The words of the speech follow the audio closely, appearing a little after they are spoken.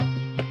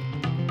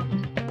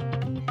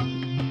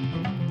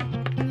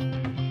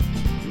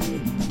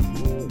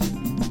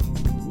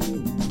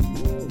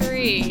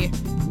3,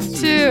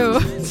 2,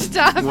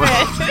 stop it.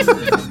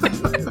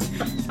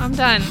 I'm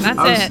done.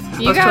 That's it.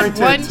 You got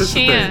one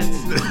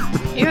chance.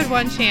 You had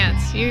one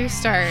chance. You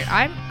start.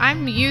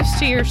 I'm used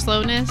to your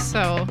slowness,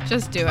 so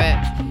just do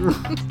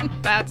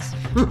it. That's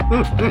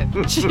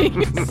what she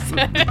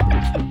said.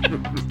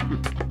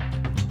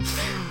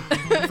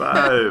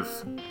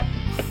 5,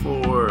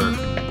 4,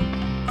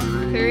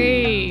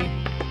 3,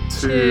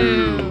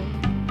 2,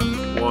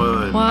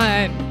 1.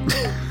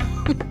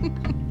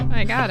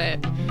 I got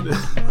it.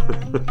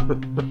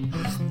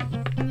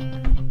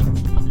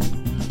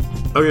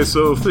 Okay,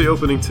 so for the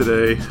opening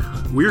today,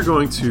 we're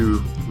going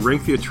to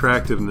rank the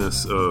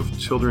attractiveness of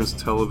children's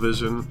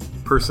television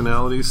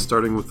personalities,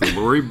 starting with the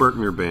Laurie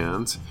Berkner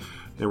Band,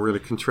 and we're going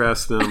to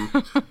contrast them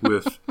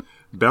with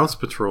Bounce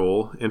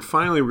Patrol, and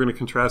finally we're going to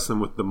contrast them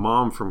with the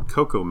mom from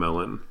Coco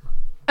Melon.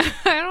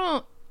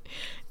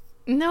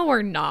 No,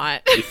 we're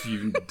not. If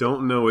you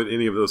don't know what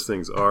any of those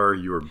things are,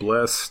 you are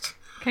blessed.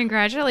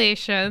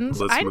 Congratulations.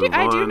 Let's I move do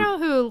on. know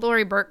who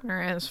Laurie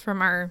Berkner is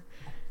from our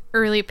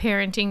early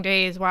parenting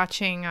days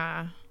watching,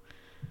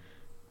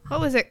 what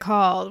was it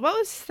called? What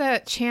was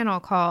that channel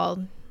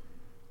called?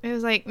 It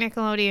was like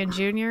Nickelodeon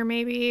Junior,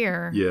 maybe,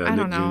 or Yeah, I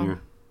don't Nick know. Jr.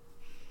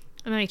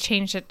 And then they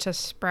changed it to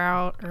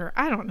Sprout, or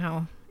I don't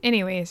know.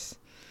 Anyways,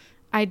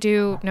 I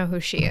do know who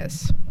she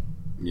is.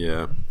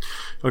 Yeah.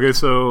 Okay,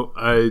 so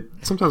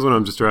sometimes when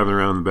I'm just driving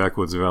around in the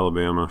backwoods of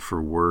Alabama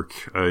for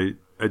work, I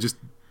just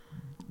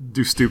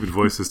do stupid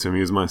voices to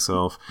me as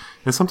myself.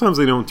 And sometimes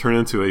they don't turn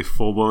into a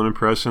full-blown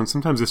impression.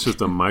 Sometimes it's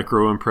just a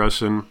micro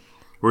impression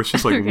where it's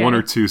just like Okay. one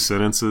or two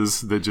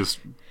sentences that just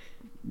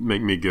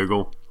make me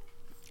giggle.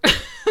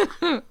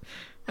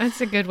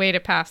 That's a good way to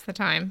pass the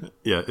time.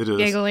 Yeah, it is.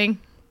 Giggling.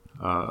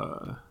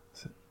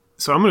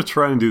 So I'm going to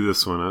try and do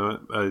this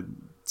one.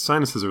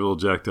 Sinuses are a little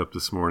jacked up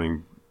this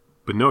morning,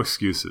 but no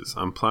excuses.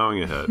 I'm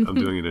plowing ahead. I'm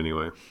doing it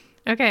anyway.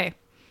 Okay.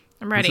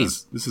 I'm ready.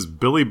 This is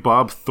Billy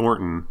Bob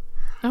Thornton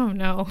Oh,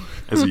 no.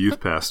 as a youth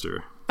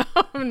pastor.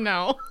 Oh,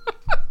 no.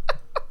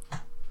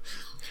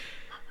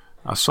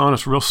 Son,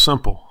 it's real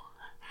simple.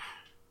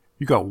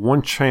 You got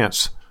one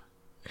chance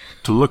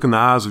to look in the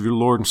eyes of your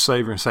Lord and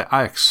Savior and say,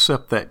 I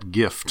accept that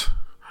gift.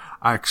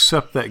 I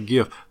accept that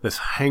gift that's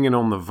hanging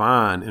on the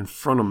vine in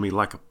front of me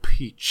like a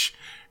peach.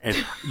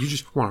 And you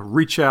just want to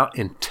reach out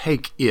and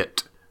take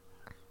it.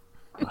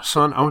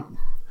 Son, I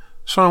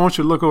want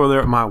you to look over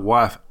there at my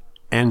wife,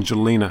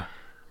 Angelina.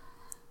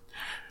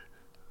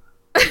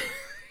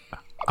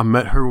 I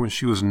met her when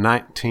she was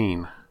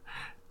 19.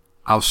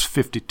 I was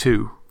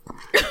 52.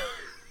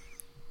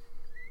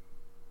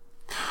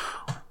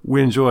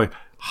 We enjoy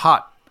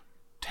hot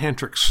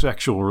tantric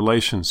sexual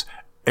relations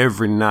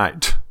every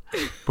night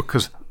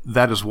because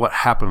that is what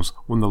happens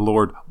when the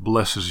Lord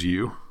blesses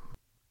you.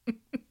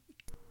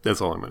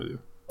 That's all I'm going to do.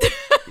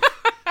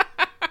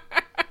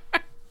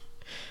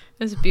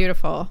 That's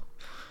beautiful.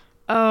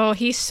 Oh,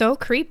 he's so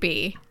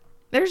creepy.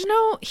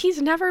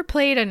 He's never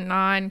played a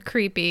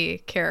non-creepy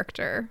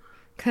character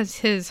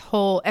because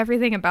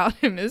everything about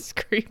him is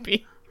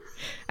creepy.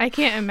 I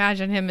can't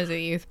imagine him as a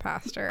youth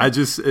pastor. I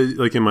just,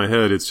 like in my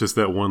head, it's just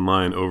that one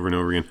line over and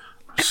over again.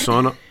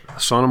 Son, I'm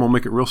going to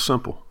make it real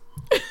simple.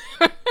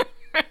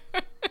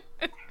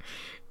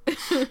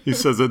 He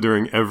says it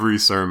during every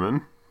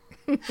sermon.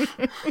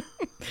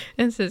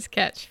 It's his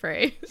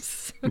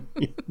catchphrase.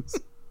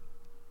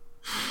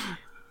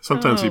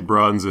 Sometimes he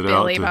broadens it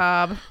out. Billy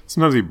Bob.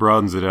 Sometimes he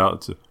broadens it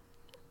out to,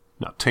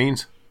 Now,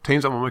 teens, I'm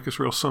going to make this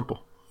real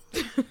simple.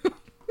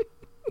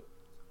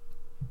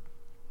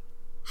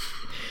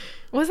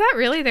 Was that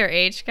really their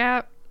age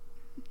gap?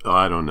 oh,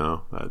 I don't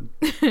know.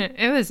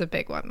 It was a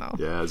big one, though.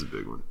 Yeah, that's a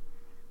big one.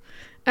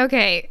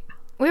 Okay,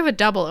 we have a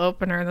double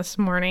opener this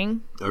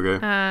morning. Okay.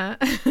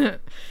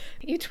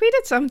 You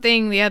tweeted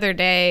something the other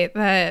day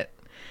that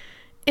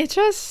it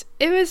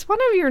was one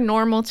of your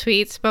normal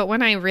tweets, but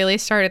when I really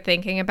started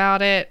thinking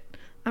about it,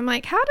 I'm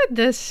like, how did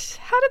this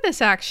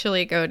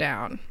actually go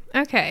down?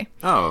 Okay.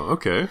 Oh,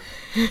 okay.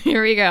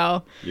 Here we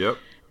go. Yep.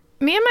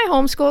 Me and my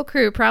homeschool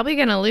crew probably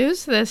going to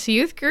lose this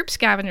youth group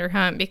scavenger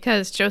hunt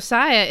because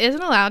Josiah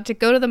isn't allowed to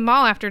go to the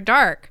mall after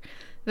dark.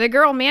 The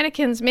girl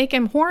mannequins make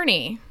him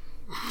horny.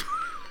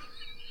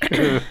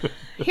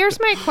 Here's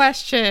my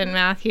question,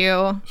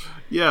 Matthew.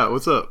 Yeah,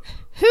 what's up?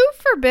 Who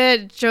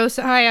forbid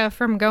Josiah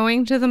from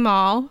going to the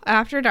mall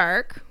after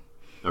dark?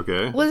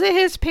 Okay. Was it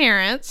his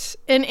parents?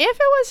 And if it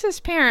was his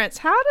parents,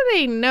 how do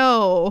they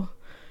know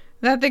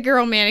that the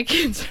girl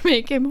mannequins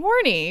make him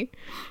horny?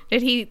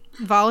 Did he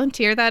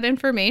volunteer that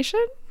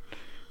information?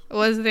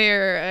 Was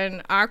there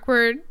an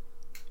awkward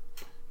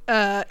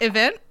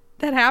event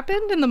that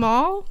happened in the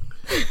mall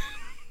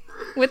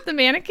with the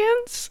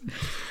mannequins?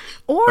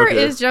 Or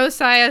Okay. is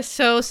Josiah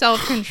so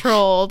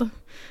self-controlled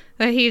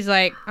that he's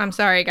like, I'm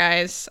sorry,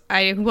 guys.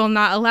 I will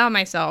not allow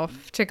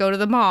myself to go to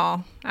the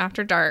mall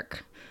after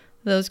dark.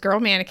 Those girl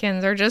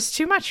mannequins are just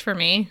too much for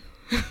me.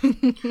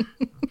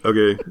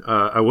 Okay.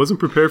 I wasn't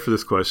prepared for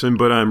this question,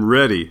 but I'm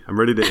ready. I'm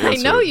ready to answer. I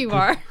know it. you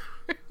are.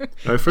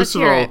 First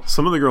of hear all, it.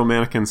 some of the girl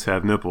mannequins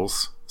have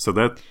nipples, so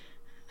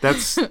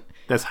that's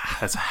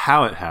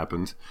how it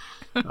happened.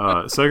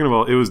 Second of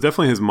all, it was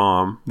definitely his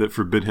mom that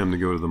forbid him to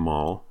go to the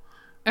mall.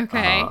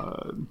 Okay.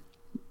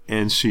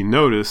 And she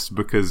noticed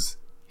because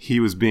he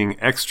was being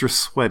extra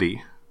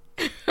sweaty.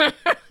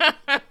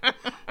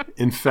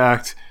 In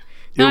fact,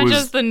 it Not was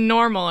just the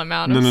normal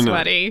amount of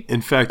sweaty.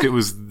 In fact, it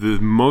was the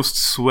most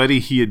sweaty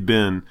he had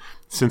been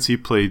since he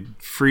played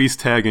freeze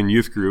tag in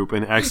youth group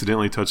and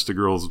accidentally touched a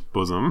girl's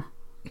bosom.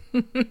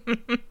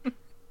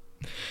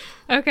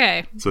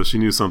 Okay. So she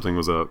knew something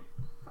was up.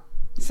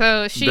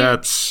 So she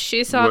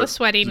saw the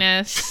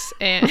sweatiness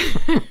and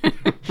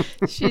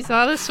she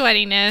saw the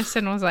sweatiness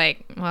and was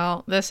like,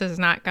 well, this is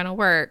not going to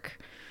work.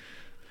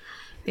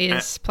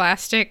 These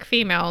plastic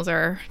females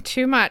are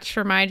too much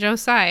for my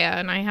Josiah,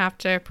 and I have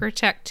to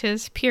protect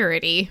his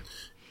purity.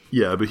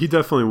 Yeah, but he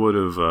definitely would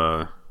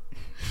have.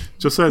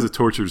 Josiah's a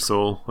tortured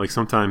soul. Like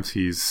sometimes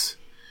he's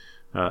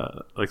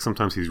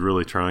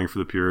really trying for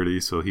the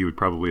purity, so he would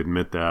probably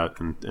admit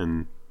that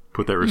and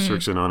put that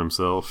restriction on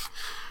himself.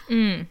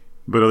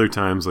 But other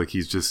times, like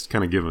he's just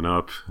kind of given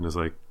up and is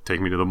like,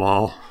 "Take me to the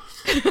mall."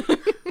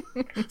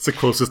 It's the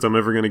closest I'm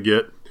ever gonna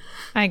get.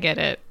 I get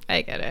it.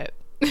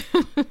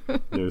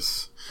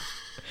 There's.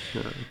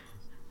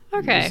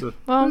 Okay.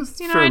 Well,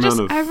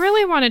 I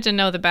really wanted to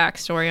know the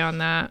backstory on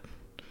that.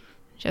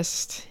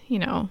 Just,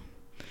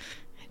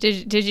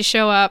 did you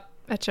show up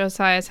at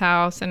Josiah's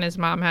house and his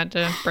mom had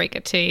to break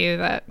it to you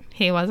that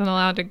he wasn't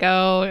allowed to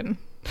go, and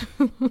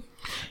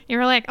you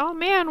were like, "Oh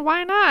man,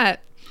 why not?"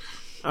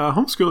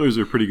 Homeschoolers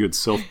are pretty good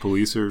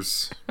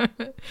self-policers.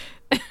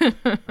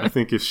 I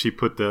think if she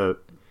put that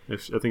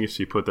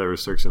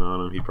restriction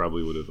on him, he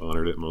probably would have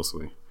honored it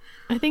mostly.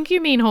 I think you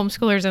mean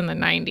homeschoolers in the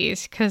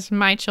 90s, because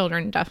my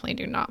children definitely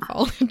do not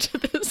fall into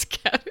this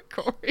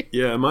category.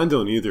 Yeah, mine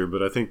don't either,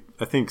 but I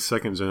think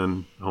second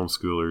gen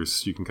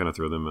homeschoolers, you can kind of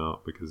throw them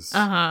out because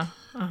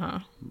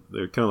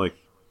they're kind of like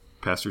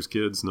pastors'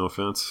 kids, no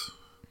offense.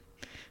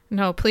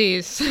 No,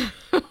 please.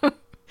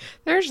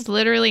 There's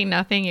literally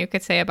nothing you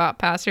could say about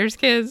pastors'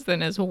 kids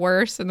than is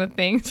worse than the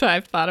things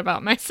I've thought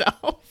about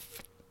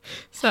myself.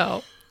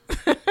 So...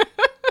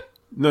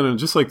 No,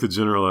 just like the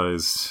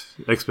generalized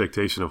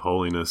expectation of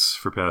holiness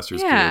for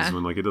pastors' kids,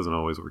 when like it doesn't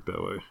always work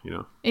that way,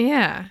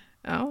 Yeah.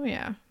 Oh,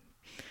 yeah.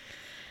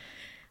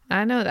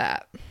 I know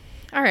that.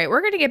 All right, we're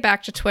going to get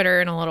back to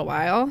Twitter in a little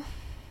while.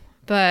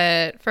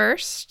 But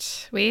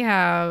first, we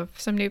have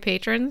some new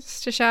patrons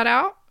to shout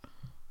out.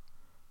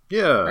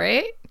 Yeah.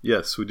 Right?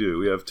 Yes, we do.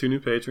 We have 2 new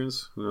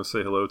patrons we're going to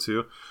say hello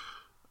to.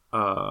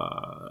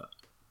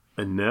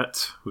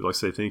 Annette. We'd like to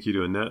say thank you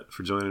to Annette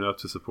for joining up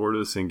to support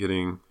us and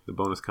getting the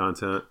bonus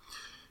content.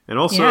 And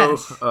also,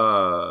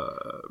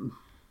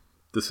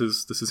 this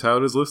is how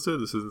it is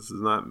listed. This is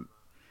not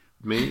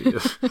me.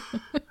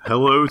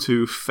 Hello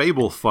to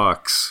Fable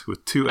Fox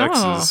with 2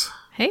 X's.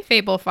 Hey,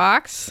 Fable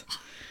Fox.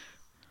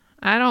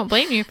 I don't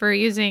blame you for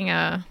using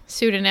a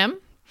pseudonym.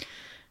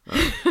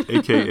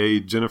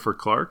 AKA Jennifer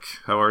Clark.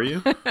 How are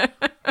you?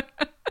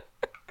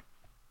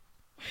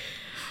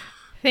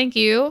 Thank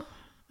you.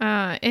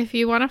 If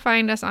you want to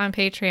find us on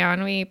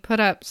Patreon, we put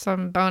up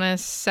some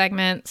bonus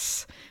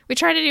segments. We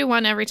try to do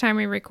one every time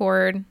we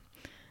record,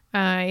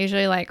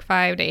 usually like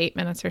 5 to 8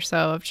 minutes or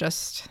so of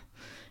just,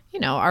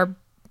 our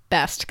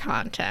best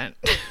content,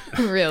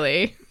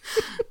 really.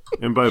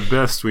 And by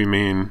best, we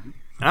mean,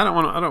 I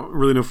don't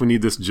really know if we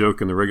need this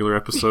joke in the regular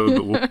episode,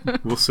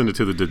 but we'll send it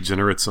to the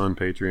degenerates on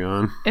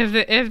Patreon.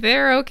 If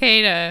they're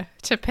okay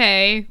to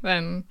pay,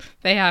 then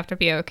they have to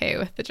be okay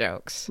with the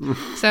jokes.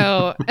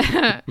 So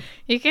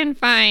you can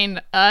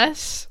find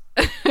us,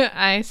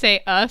 I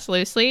say us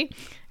loosely,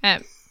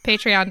 at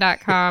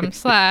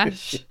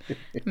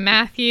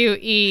patreon.com/Matthew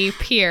E.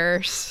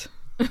 Pierce.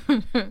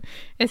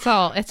 It's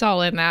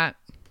all in that.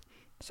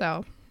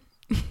 So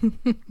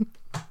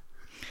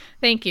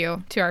thank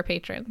you to our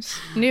patrons,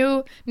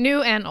 new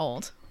and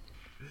old.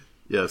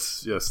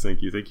 Yes,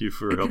 thank you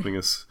for helping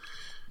us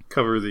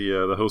cover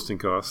the hosting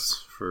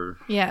costs for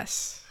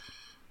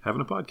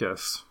having a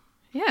podcast.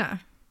 Yeah.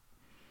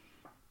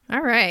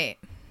 All right.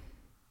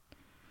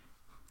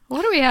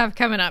 What do we have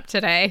coming up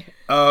today?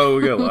 Oh,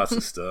 we got lots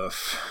of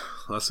stuff,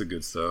 lots of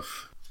good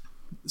stuff.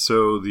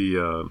 So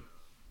the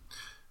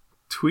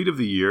tweet of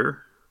the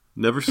year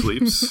never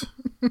sleeps.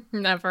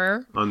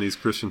 Never on these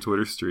Christian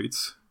Twitter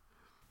streets.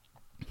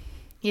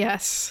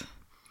 Yes.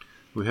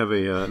 We have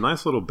a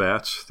nice little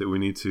batch that we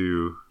need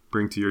to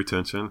bring to your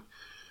attention.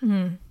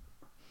 Mm-hmm.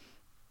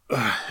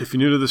 If you're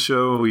new to the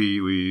show,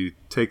 we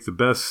take the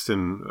best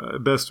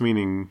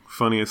meaning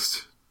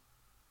funniest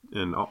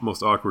and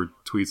most awkward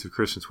tweets of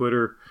Christian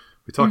Twitter.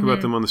 We talk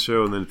about them on the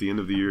show, and then at the end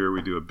of the year,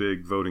 we do a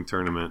big voting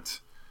tournament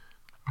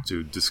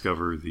to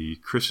discover the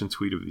Christian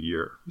tweet of the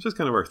year, which is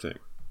kind of our thing.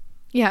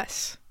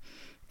 Yes.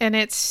 And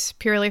it's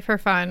purely for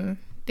fun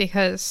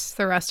because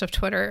the rest of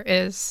Twitter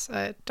is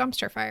a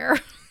dumpster fire.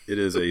 It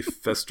is a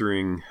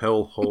festering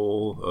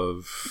hellhole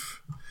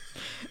of...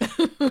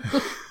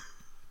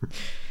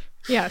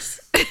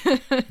 Yes.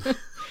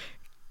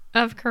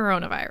 Of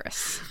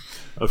coronavirus.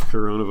 Of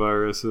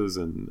coronaviruses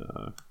and,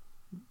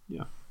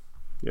 yeah,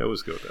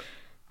 let's go with that.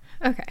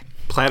 Okay.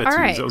 Platitudes.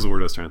 All right. That was the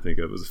word I was trying to think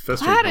of. It was a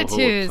festering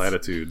hellhole of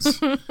platitudes.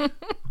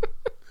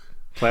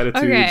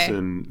 Platitudes Okay.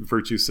 and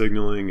virtue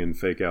signaling and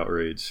fake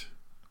outrage.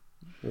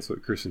 That's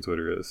what Christian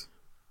Twitter is.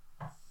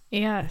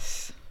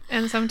 Yes.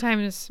 And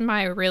sometimes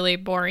my really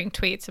boring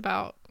tweets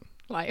about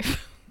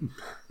life.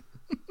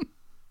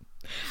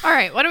 All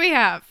right. What do we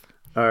have?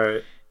 All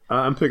right.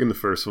 I'm picking the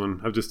first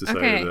one. I've just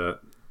decided Okay. that.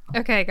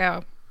 Okay,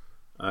 go.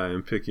 I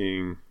am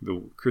picking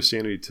the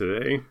Christianity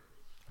Today.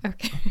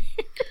 Okay.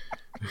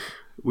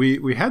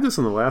 We had this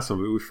in the last one,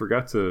 but we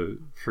forgot to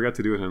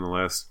do it in the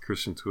last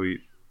Christian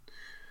Tweet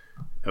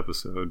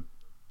episode.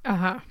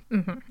 Uh-huh.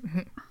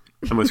 And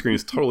my screen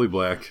is totally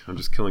black. I'm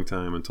just killing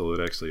time until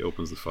it actually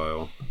opens the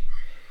file.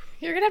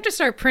 You're going to have to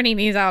start printing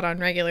these out on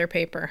regular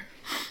paper.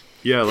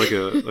 Yeah, like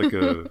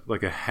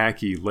a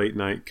hacky late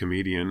night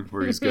comedian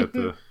where he's got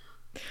the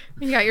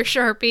You got your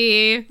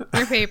Sharpie,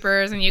 your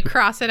papers, and you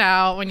cross it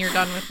out when you're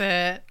done with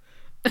it.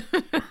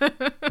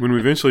 when we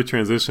eventually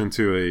transition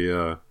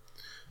to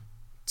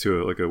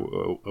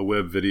a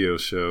web video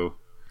show,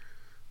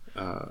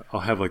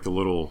 I'll have like the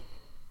little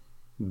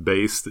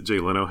base that Jay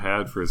Leno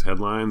had for his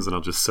headlines, and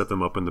I'll just set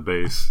them up in the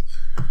base.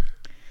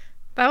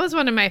 That was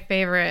one of my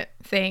favorite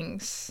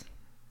things.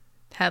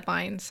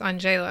 Headlines on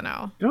Jay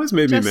Leno. It always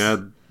made me Just-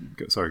 mad.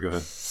 Sorry, go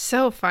ahead.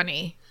 So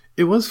funny.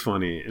 It was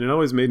funny, and it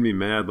always made me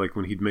mad, like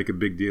when he'd make a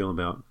big deal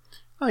about,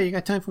 oh, you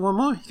got time for one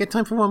more? You got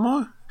time for one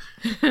more?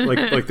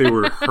 like they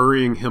were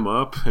hurrying him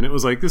up, and it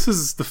was like, this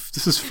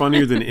is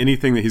funnier than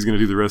anything that he's going to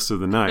do the rest of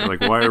the night. Like,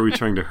 why are we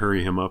trying to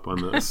hurry him up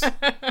on this?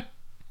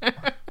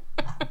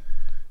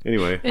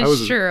 Anyway,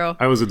 It's true.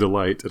 I was a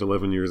delight at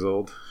 11 years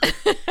old.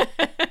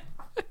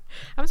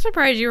 I'm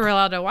surprised you were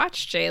allowed to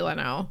watch Jay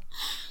Leno.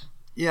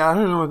 Yeah, I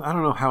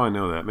don't know how I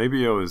know that.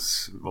 Maybe I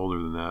was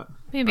older than that.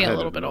 Maybe I a had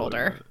little to bit know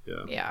older.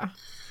 that, Yeah. Yeah.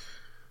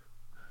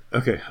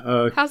 Okay.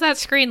 How's that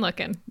screen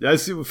looking? I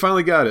see. We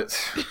finally got it.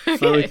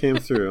 Finally came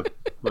through.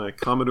 My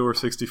Commodore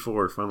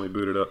 64 finally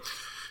booted up.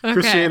 Okay.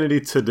 Christianity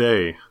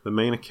Today, the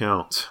main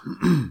account.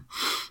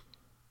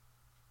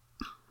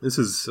 This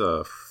is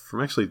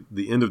from actually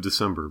the end of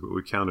December, but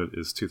we count it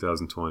as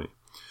 2020.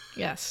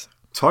 Yes.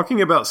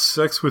 Talking about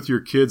sex with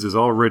your kids is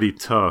already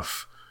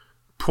tough.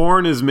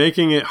 Porn is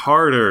making it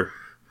harder.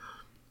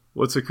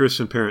 What's a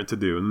Christian parent to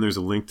do? And there's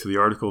a link to the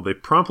article. They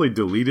promptly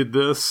deleted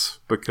this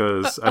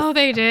because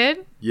They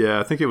did? yeah,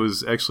 I think it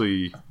was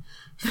actually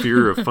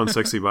fear of Fun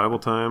Sexy Bible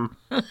Time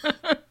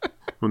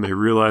when they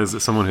realized that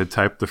someone had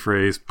typed the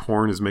phrase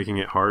 "porn is making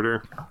it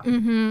harder."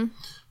 Mm-hmm.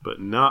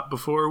 But not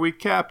before we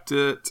capped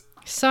it.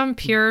 Some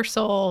pure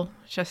soul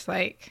just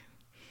like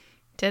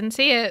didn't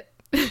see it.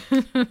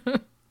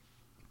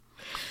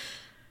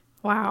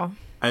 Wow.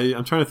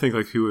 I'm trying to think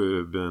like who it would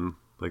have been,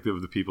 like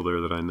the people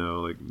there that I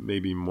know, like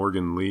maybe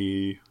Morgan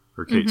Lee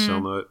or Kate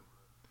Shellnut.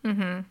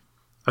 Mm-hmm.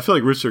 I feel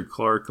like Richard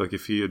Clark, like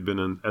if he had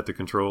been at the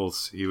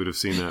controls, he would have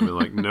seen that and been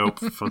like, nope,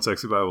 Fun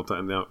Sexy Bible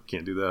Time, no,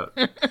 can't do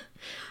that.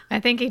 I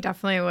think he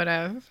definitely would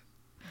have.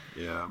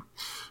 Yeah.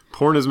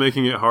 Porn is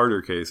making it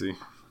harder, Casey.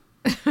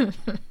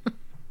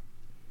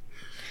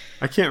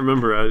 I can't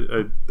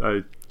remember.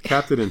 I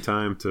capped it in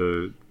time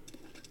to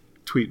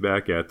tweet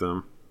back at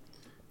them.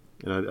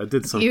 And I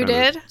did some You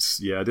kind did?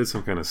 Yeah, I did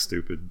some kind of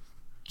stupid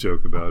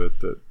joke about it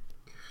that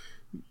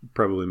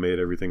probably made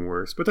everything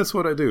worse. But that's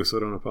what I do, so I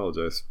don't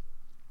apologize.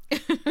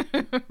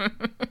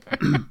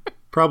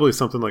 Probably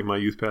something like my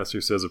youth pastor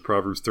says a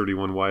Proverbs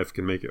 31 wife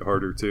can make it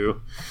harder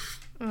too.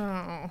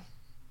 Oh.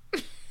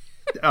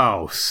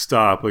 Oh,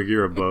 stop. Like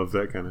you're above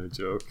that kind of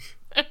joke.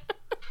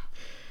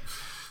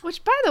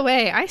 Which, by the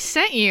way, I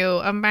sent you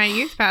a My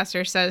Youth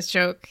Pastor Says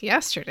joke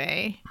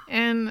yesterday,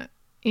 and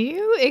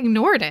you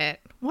ignored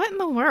it. What in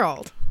the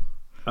world?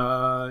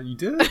 You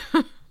did?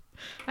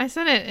 I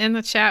sent it in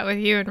the chat with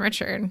you and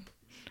Richard.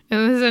 It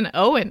was an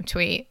Owen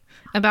tweet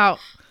about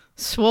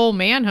swole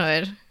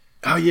manhood.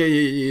 Oh, yeah.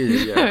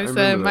 I I remember said,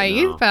 that my now.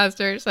 youth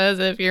pastor says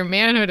if your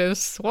manhood is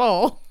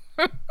swole.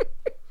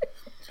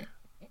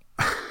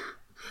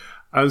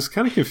 I was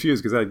kind of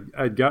confused because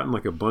I'd gotten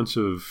like a bunch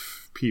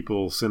of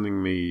people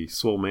sending me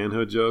swole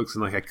manhood jokes,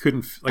 and like I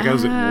couldn't, like I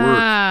was at work.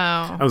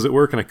 Oh. I was at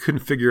work and I couldn't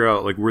figure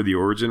out like where the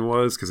origin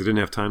was because I didn't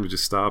have time to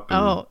just stop and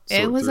Oh,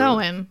 it sort was through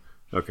Owen.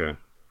 Okay.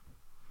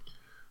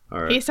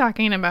 All right. He's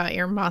talking about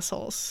your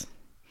muscles.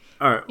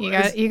 All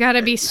right. You got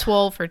to be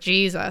swole for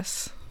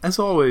Jesus. As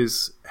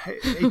always, hey,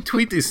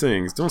 tweet these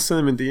things. Don't send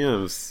them in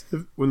DMs.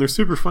 When they're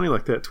super funny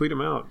like that, tweet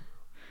them out.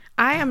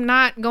 I am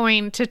not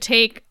going to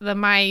take the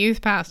My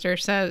Youth Pastor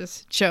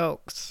Says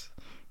jokes.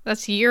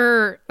 That's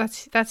you.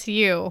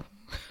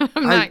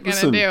 I'm not going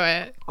to do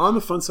it. On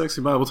the Fun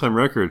Sexy Bible Time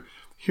record,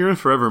 here and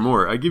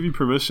forevermore, I give you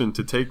permission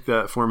to take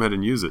that format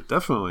and use it.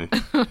 Definitely.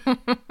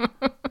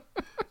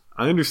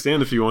 I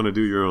understand if you want to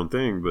do your own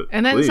thing, but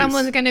And then please.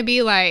 someone's going to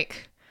be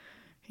like,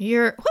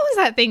 what was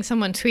that thing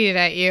someone tweeted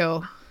at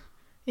you?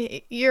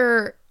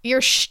 Your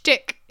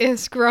shtick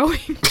is growing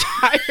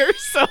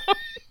tiresome.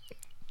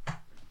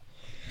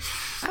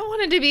 I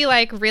wanted to be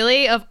like,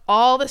 really? Of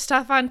all the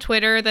stuff on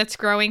Twitter that's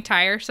growing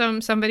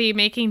tiresome, somebody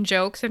making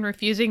jokes and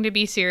refusing to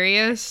be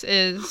serious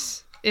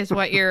is is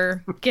what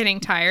you're getting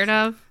tired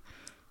of.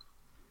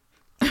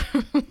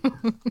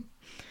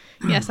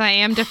 Yes, I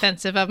am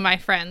defensive of my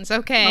friends.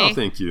 Okay. Oh,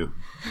 thank you.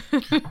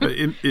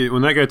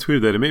 When that guy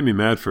tweeted that, it made me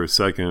mad for a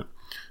second.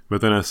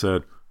 But then I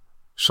said,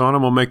 Sean,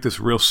 I'm going to make this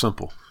real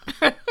simple.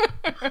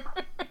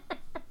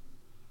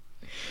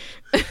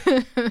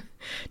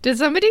 Did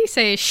somebody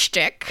say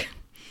shtick?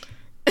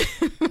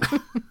 I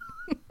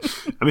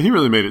mean, he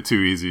really made it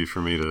too easy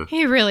for me to...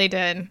 He really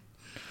did.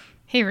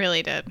 He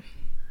really did.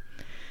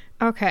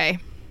 Okay.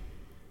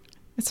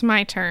 It's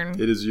my turn.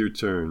 It is your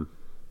turn.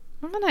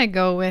 I'm going to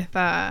go with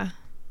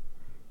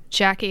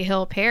Jackie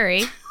Hill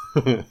Perry.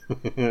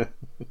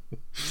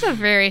 It's a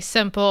very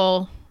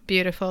simple,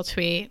 beautiful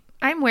tweet.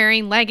 I'm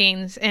wearing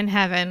leggings in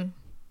heaven.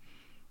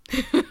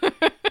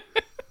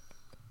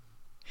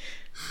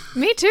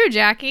 Me too,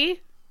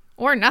 Jackie.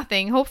 Or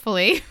nothing,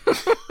 hopefully.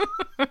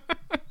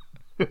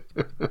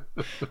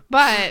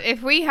 But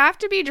if we have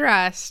to be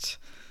dressed,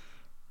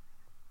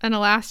 an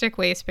elastic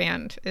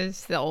waistband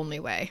is the only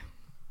way.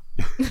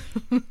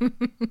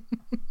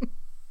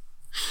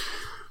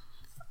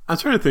 I'm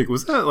trying to think,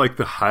 was that like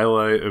the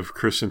highlight of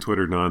Christian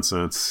Twitter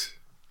nonsense?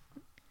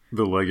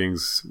 The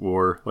leggings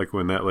war, like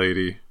when that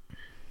lady...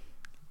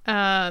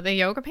 The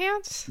yoga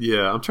pants?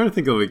 Yeah, I'm trying to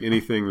think of like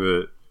anything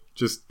that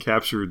just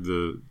captured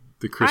the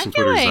Christian I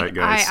feel Twitter like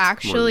zeitgeist. I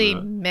actually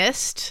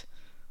missed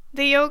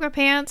the yoga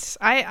pants.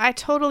 I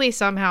totally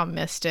somehow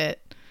missed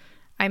it.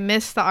 I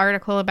missed the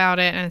article about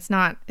it, and it's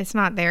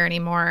not there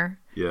anymore.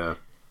 Yeah.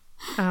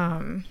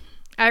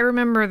 I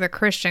remember the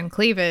Christian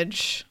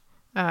cleavage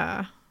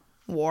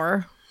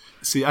war.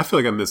 See, I feel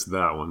like I missed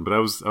that one, but I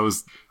was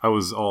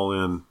all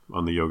in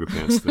on the yoga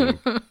pants thing.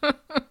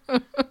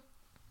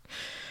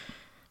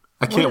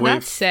 I can't wait. What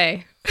did that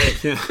say? I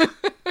can't.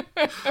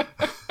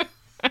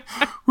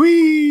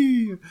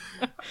 Whee!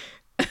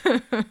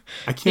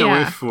 I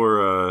can't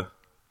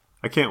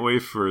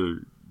wait for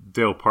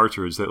Dale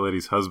Partridge, that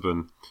lady's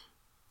husband,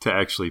 to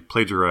actually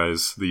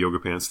plagiarize the yoga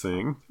pants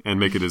thing and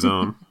make it his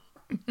own.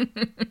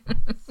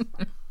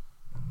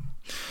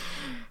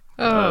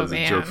 Oh, man.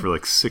 man. A joke for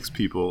like 6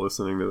 people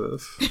listening to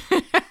this.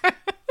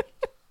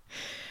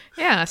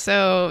 Yeah,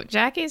 so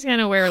Jackie's going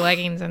to wear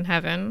leggings in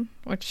heaven,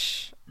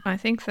 which I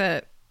think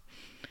that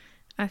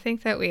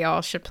we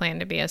all should plan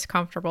to be as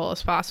comfortable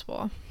as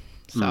possible.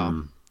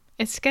 So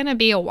it's going to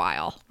be a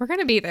while. We're going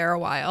to be there a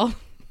while.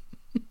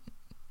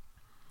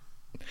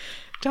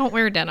 Don't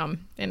wear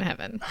denim in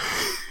heaven.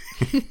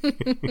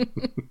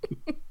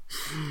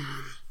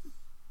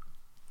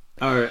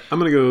 All right, I'm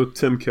going to go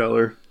Tim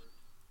Keller.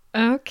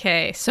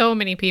 Okay, so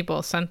many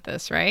people sent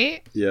this,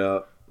 right?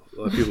 Yeah, a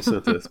lot of people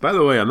sent this. By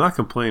the way, I'm not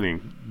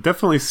complaining.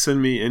 Definitely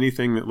send me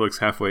anything that looks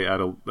halfway let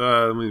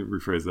me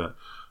rephrase that.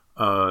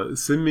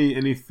 Send me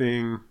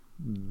anything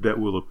that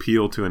will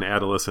appeal to an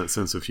adolescent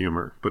sense of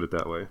humor. Put it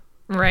that way.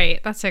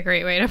 Right, that's a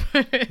great way to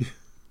put it.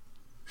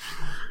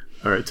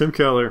 All right, Tim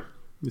Keller.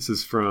 This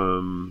is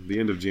from the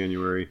end of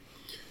January.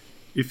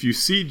 If you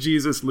see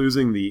Jesus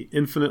losing the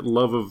infinite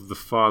love of the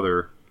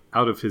Father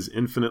out of his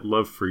infinite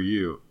love for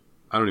you,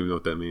 I don't even know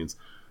what that means.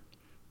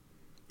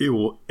 It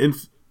will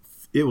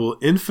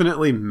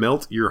infinitely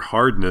melt your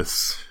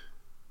hardness.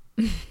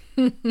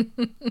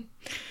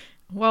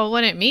 Well,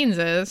 what it means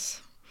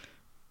is,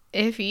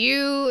 if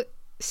you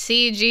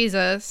see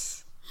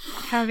Jesus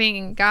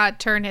having God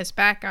turn his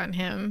back on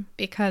him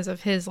because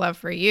of his love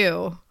for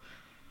you,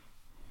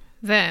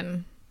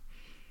 then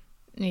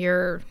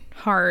your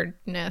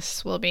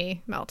hardness will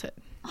be melted.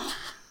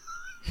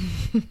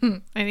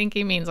 I think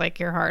he means like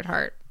your hard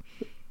heart.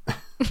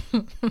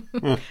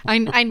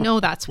 I know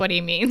that's what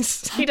he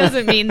means. He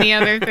doesn't mean the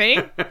other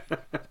thing.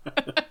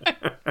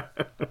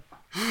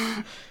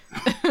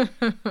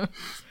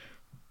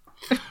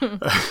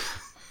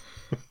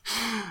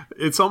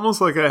 It's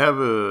almost like I have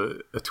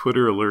a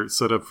Twitter alert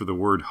set up for the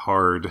word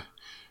hard.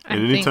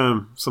 And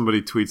anytime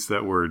somebody tweets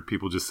that word,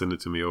 people just send it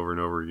to me over and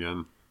over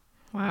again.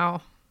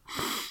 Wow.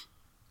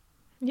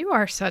 You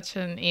are such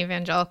an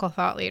evangelical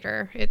thought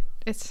leader.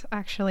 It's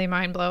actually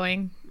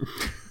mind-blowing.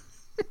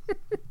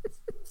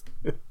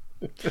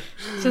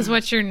 This is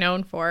what you're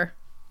known for.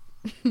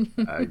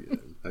 I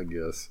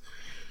guess.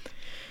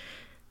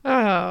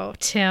 Oh,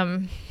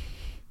 Tim.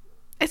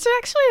 It's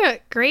actually a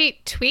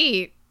great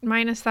tweet,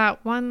 minus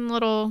that one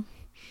little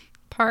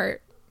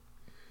part.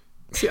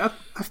 See, I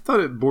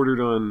thought it bordered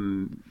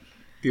on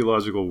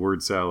theological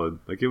word salad.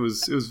 Like it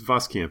was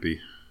Voscampy.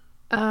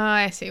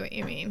 I see what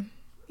you mean.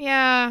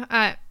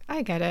 Yeah,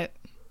 I get it.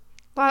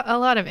 A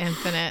lot of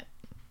infinite.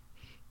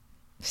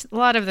 A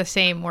lot of the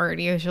same word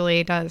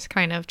usually does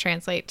kind of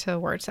translate to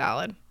word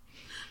salad.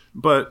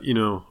 But,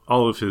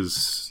 all of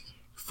his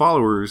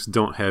followers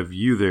don't have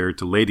you there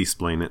to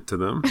lady-splain it to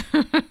them.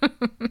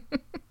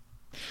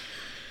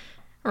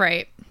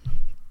 Right.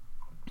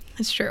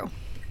 It's true.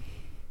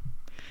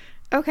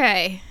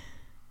 Okay.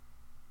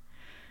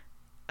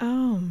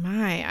 Oh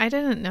my, I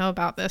didn't know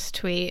about this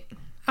tweet.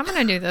 I'm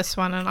gonna do this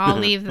one, and I'll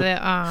leave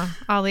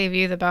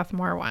you the Beth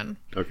Moore one.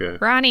 Okay.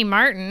 Ronnie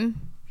Martin.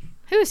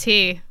 Who's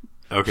he?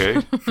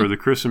 Okay. For the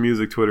Christian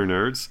music Twitter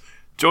nerds,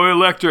 Joy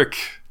Electric.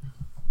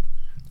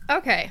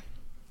 Okay.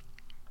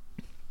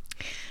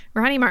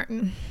 Ronnie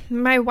Martin.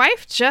 My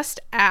wife just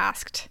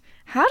asked,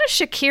 how does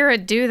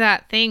Shakira do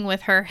that thing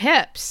with her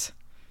hips?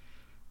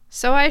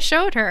 So I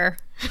showed her.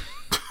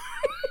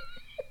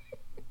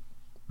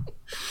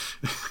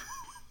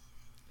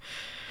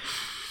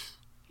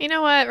 You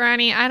know what,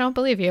 Ronnie? I don't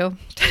believe you.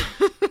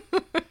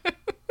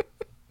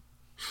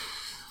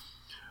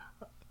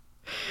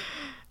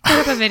 Put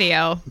up a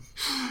video.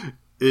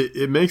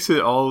 It makes it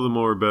all the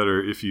more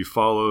better if you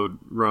followed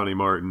Ronnie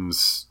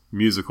Martin's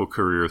musical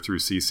career through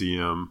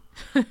CCM.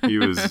 He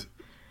was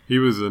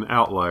an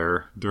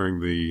outlier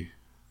during the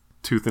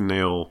tooth and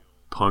nail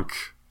punk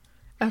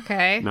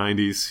Okay.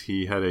 90s.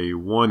 He had a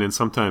one and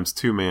sometimes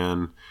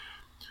two-man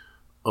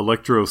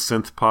electro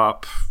synth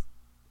pop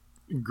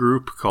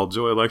group called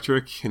Joy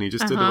Electric, and he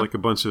just did like a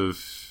bunch of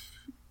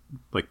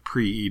like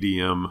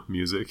pre-EDM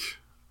music.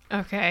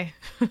 Okay.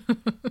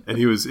 And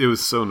it was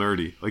so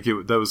nerdy. Like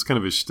that was kind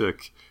of his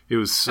shtick. It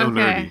was so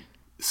nerdy.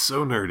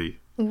 So nerdy.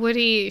 Would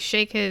he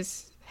shake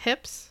his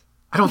hips?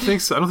 I don't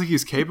think so. I don't think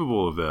he's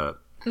capable of that.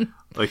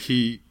 Like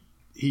he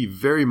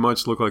very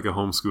much looked like a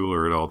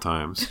homeschooler at all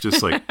times.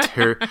 Just like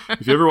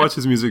if you ever watch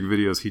his music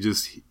videos,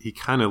 he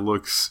kind of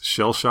looks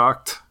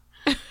shell-shocked.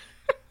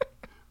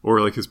 Or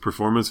like his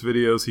performance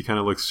videos, he kind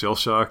of looks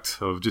shell-shocked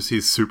of just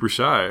he's super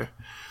shy.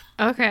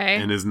 Okay.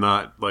 And is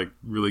not like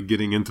really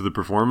getting into the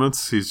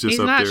performance. He's He's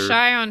up not there.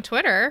 shy on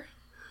Twitter.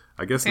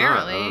 I guess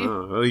apparently. not. I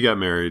don't know. Well, he got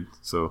married,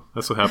 so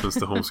that's what happens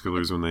to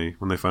homeschoolers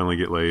when they finally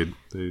get laid.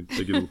 They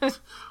get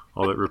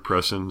all that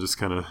repression just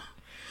kind of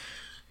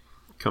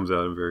comes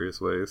out in various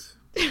ways.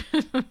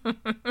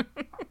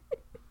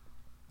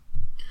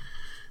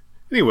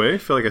 Anyway, I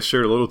feel like I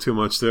shared a little too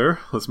much there.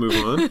 Let's move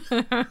on.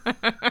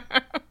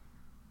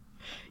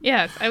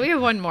 Yes, we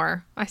have one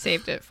more. I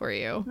saved it for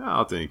you.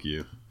 Oh, thank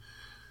you.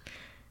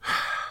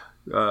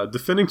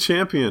 Defending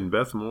champion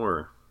Beth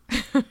Moore.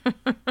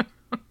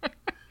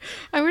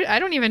 I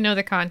don't even know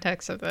the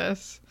context of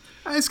this.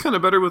 It's kind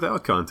of better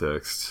without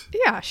context.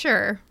 Yeah,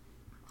 sure.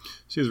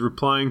 She was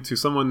replying to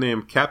someone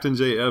named Captain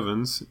J.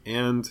 Evans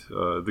and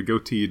the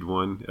goateed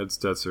one, Ed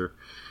Stetzer.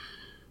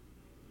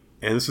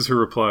 And this is her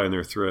reply in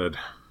their thread.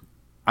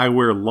 I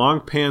wear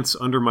long pants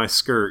under my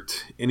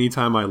skirt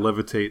anytime I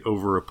levitate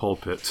over a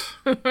pulpit.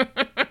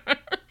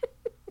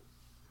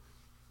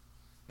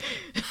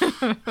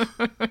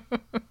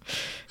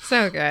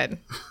 So good.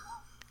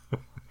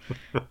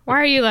 Why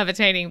are you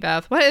levitating,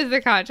 Beth? What is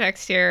the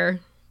context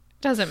here?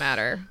 Doesn't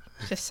matter.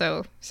 Just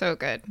so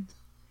good.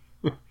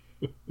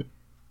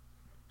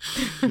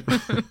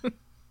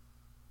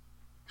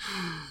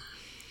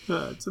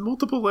 It's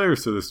multiple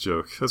layers to this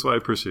joke. That's why I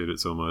appreciate it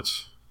so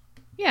much.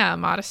 Yeah,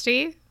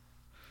 modesty.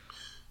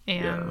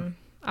 And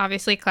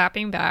obviously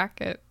clapping back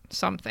at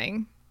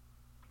something.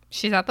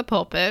 She's at the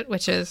pulpit,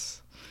 which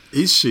is...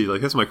 Is she?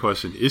 Like, that's my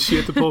question. Is she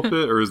at the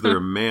pulpit, or is there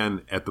a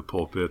man at the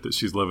pulpit that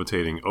she's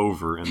levitating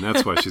over, and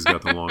that's why she's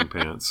got the long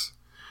pants?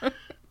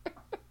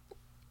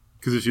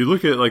 Because if you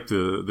look at, like,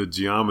 the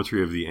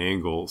geometry of the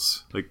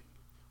angles, like...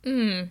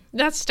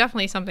 That's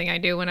definitely something I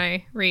do when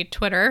I read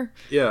Twitter.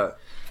 Yeah.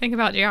 Think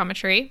about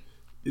geometry.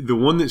 The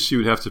one that she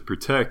would have to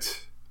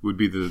protect would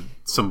be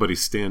somebody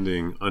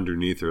standing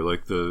underneath her.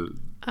 Like, the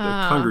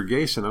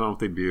congregation, I don't know if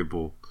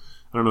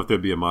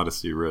they'd be a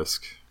modesty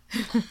risk.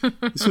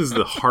 This is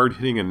the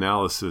hard-hitting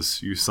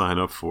analysis you sign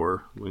up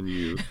for when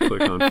you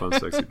click on Fun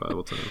Sexy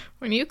Bible Time.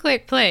 When you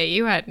click play,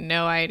 you had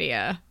no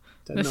idea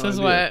this is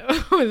what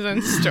was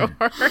in store.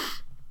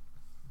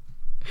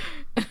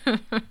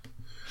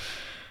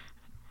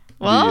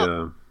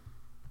 Well,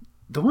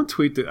 the one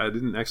tweet that I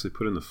didn't actually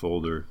put in the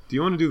folder. Do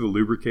you want to do the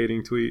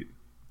lubricating tweet?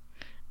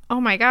 Oh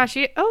my gosh!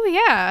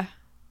 Yeah.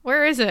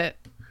 Where is it?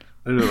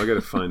 I don't know. I got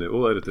to find it.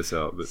 We'll edit this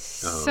out. But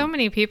so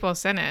many people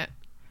sent it.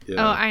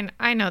 Yeah. Oh,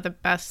 I know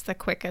the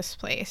quickest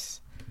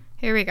place.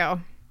 Here we go.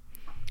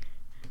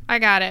 I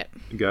got it.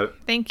 You got it?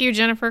 Thank you,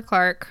 Jennifer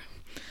Clark.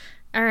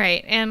 All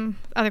right. And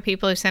other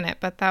people who sent it,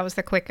 but that was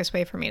the quickest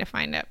way for me to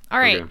find it. All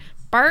right. Okay.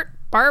 Bart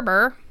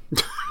Barber.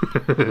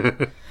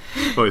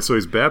 Oh, so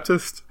he's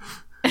Baptist?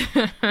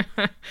 The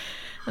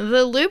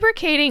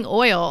lubricating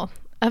oil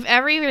of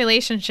every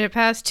relationship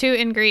has two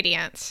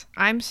ingredients.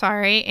 I'm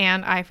sorry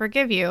and I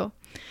forgive you.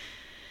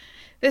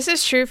 This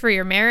is true for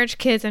your marriage,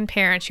 kids, and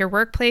parents, your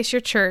workplace, your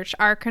church,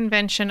 our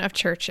convention of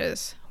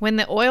churches. When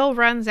the oil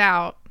runs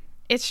out,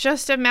 it's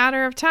just a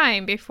matter of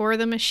time before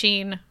the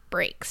machine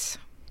breaks.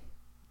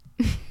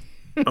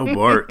 Oh,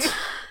 Bart.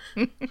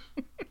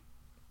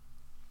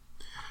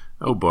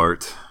 Oh,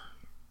 Bart.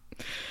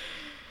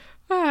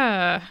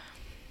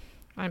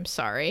 I'm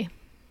sorry.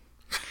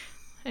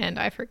 And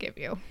I forgive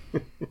you.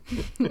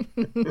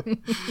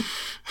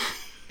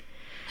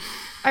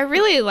 I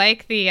really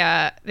like the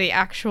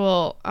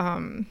actual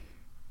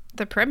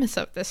the premise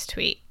of this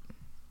tweet.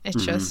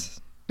 It's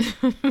just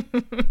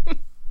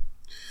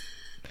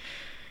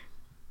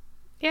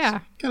yeah.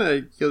 Kind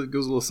of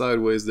goes a little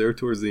sideways there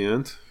towards the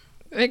end.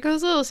 It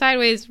goes a little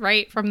sideways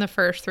right from the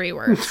first three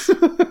words.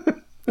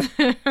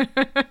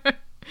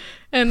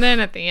 And then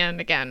at the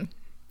end again.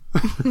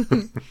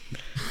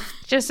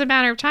 just a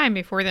matter of time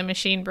before the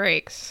machine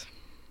breaks.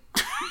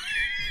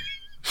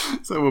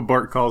 Is that what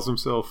Bart calls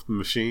himself? The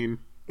machine?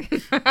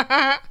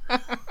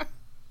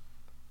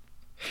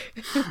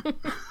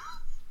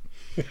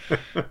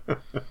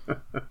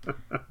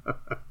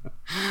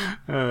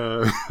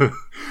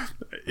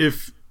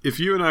 If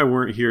you and I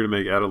weren't here to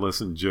make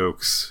adolescent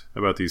jokes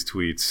about these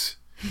tweets,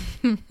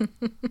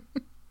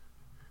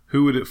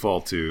 who would it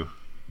fall to?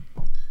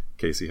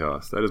 Casey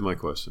Haas. That is my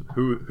question.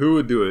 Who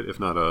would do it if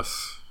not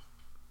us?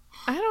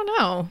 I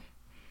don't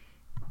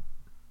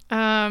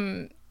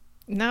know.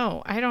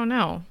 No, I don't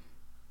know.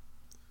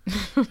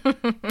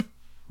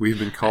 We've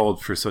been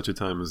called for such a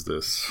time as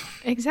this.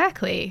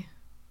 Exactly.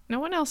 No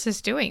one else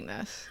is doing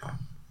this.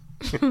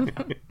 And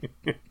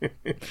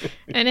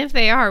if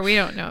they are, we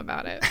don't know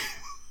about it.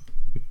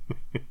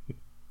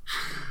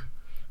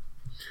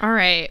 All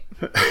right.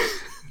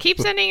 Keep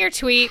sending your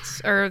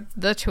tweets, or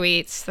the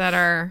tweets that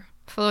are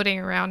floating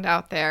around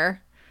out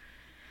there.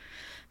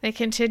 They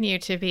continue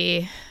to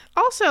be.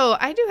 Also,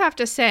 I do have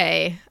to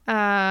say,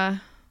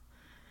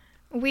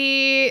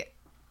 we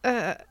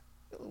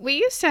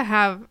used to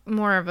have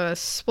more of a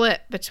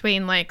split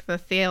between like the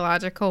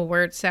theological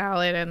word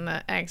salad and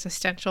the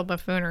existential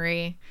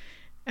buffoonery,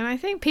 and I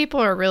think people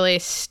are really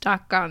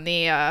stuck on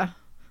the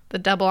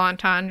double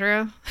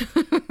entendre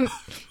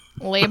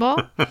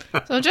label.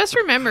 So just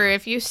remember,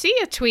 if you see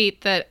a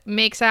tweet that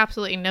makes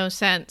absolutely no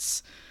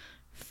sense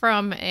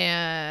from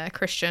a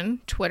Christian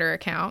Twitter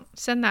account,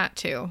 send that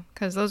too,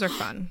 because those are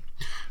fun.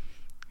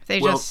 If they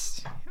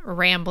just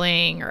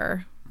rambling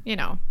or, you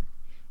know.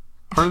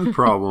 Part of the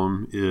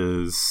problem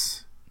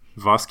is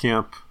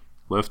Voskamp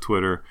left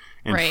Twitter,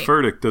 and Right.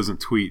 Furtick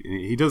doesn't tweet.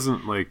 He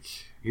doesn't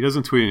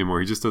tweet anymore.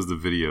 He just does the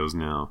videos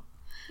now.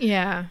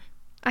 Yeah.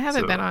 I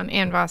haven't So- been on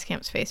Ann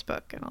Voskamp's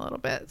Facebook in a little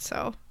bit,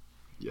 so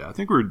Yeah, I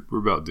think we're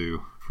about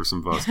due for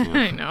some Voskamp.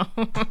 I know.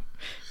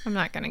 I'm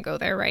not going to go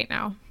there right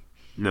now.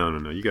 No.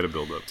 You got to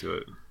build up to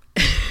it.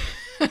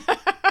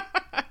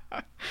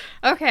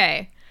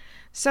 Okay.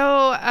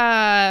 So,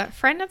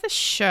 friend of the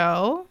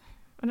show,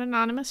 an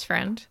anonymous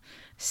friend,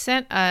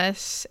 sent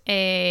us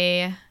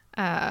a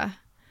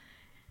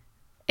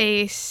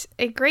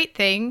great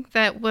thing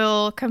that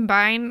will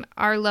combine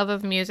our love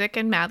of music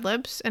and Mad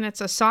Libs, and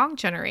it's a song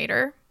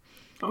generator.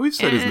 Oh, we've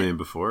said his And- name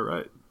before,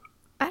 right?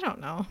 I don't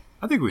know.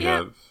 I think we Yeah.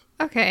 have.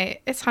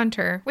 Okay, it's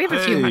Hunter. We have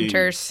a few Hey.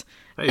 hunters.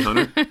 Hey,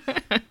 Hunter.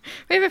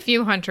 We have a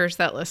few hunters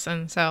that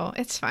listen, so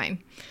it's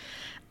fine.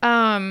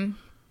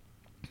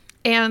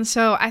 And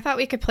so I thought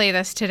we could play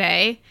this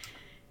today.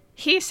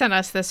 He sent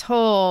us this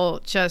whole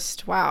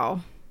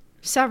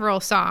several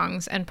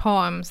songs and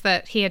poems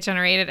that he had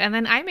generated, and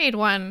then I made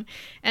one,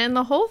 and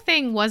the whole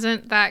thing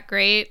wasn't that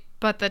great,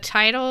 but the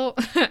title,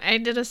 I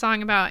did a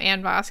song about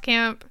Ann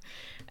Voskamp,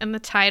 and the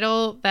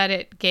title that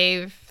it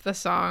gave the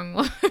song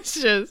was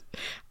just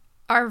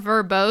Our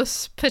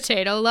Verbose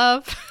Potato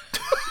Love.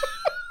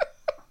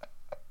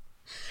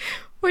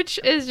 Which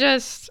is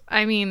just,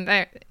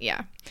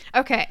 yeah.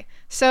 Okay,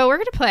 so we're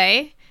going to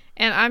play,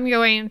 and I'm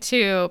going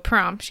to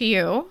prompt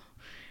you,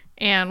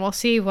 and we'll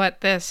see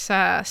what this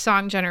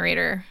song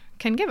generator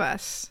can give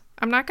us.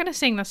 I'm not going to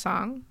sing the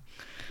song.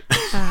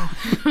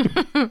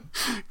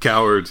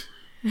 Coward.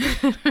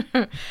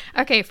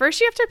 Okay, first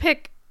you have to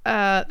pick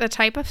the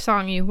type of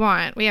song you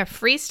want. We have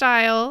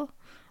freestyle,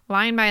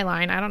 line by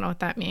line. I don't know what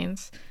that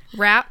means.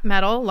 Rap,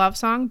 metal, love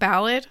song,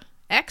 ballad,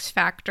 X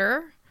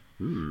Factor,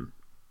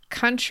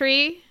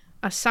 country,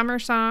 a summer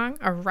song,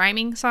 a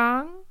rhyming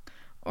song,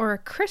 or a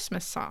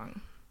Christmas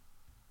song.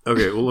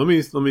 Okay, well let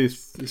me.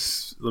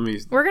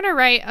 We're gonna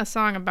write a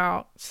song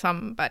about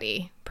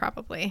somebody,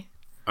 probably.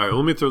 All right,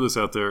 let me throw this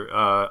out there.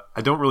 I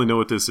don't really know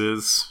what this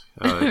is.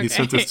 He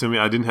sent this to me.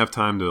 I didn't have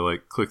time to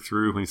like click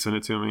through when he sent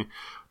it to me.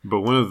 But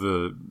one of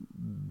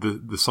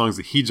the songs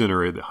that he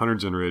generated, that Hunter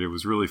generated,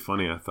 was really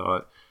funny, I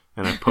thought.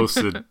 And I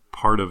posted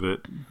part of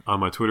it on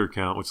my Twitter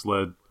account,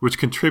 which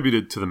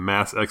contributed to the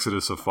mass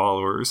exodus of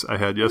followers I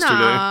had yesterday.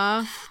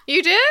 Nah.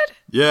 You did?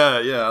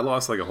 Yeah, I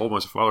lost like a whole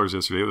bunch of followers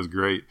yesterday. It was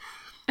great.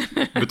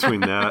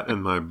 Between that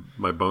and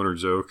my boner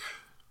joke.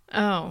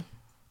 Oh.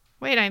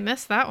 Wait, I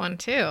missed that one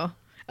too.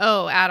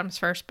 Oh, Adam's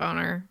first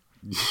boner.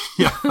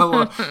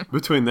 Yeah,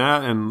 between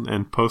that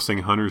and posting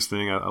Hunter's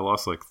thing, I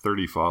lost like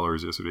 30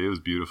 followers yesterday. It was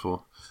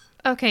beautiful.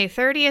 Okay,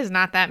 30 is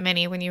not that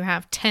many when you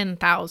have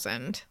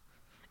 10,000.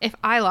 If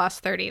I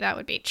lost 30, that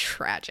would be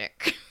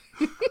tragic.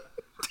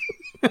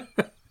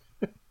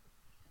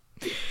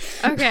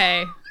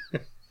 Okay.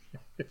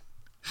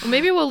 Well,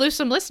 maybe we'll lose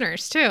some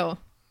listeners too.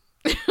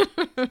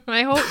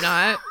 I hope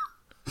not.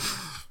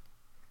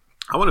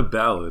 I want a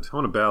ballad,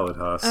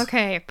 Haas.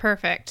 Okay,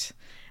 perfect.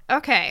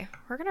 Okay,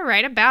 we're going to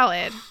write a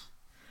ballad.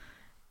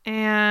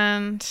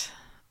 And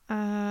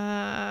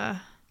I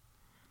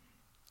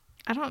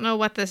don't know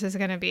what this is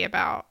going to be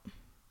about.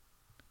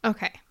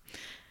 Okay.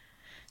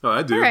 Oh,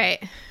 I do. All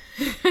right.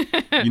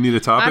 You need a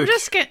topic? I'm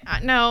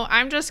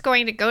just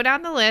going to go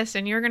down the list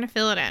and you're going to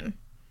fill it in.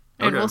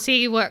 And Okay. we'll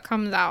see what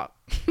comes out.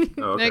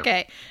 Oh,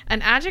 okay.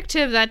 An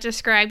adjective that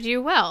described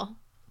you well.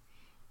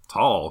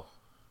 Tall.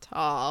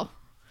 Tall.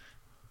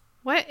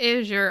 What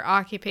is your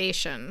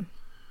occupation?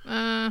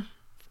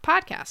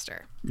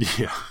 Podcaster.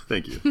 Yeah,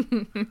 thank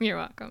you. You're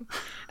welcome.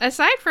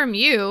 Aside from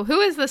you, who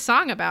is the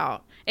song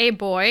about? A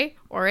boy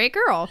or a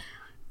girl?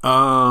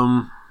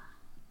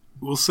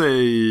 We'll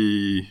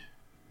say,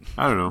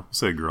 I don't know, we'll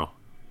say girl.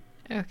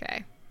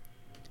 Okay.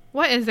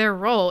 What is their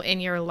role in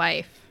your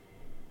life?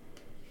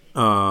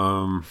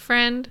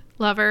 Friend,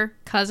 lover,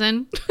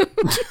 cousin.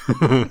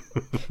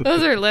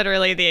 Those are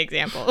literally the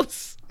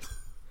examples.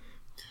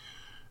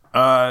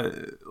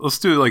 Let's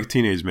do it like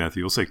Teenage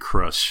Matthew. We'll say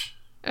crush.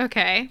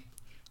 Okay.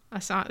 A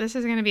song. This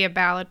is going to be a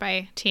ballad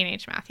by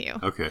Teenage Matthew.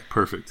 Okay,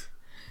 perfect.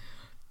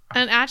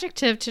 An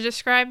adjective to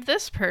describe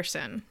this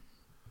person.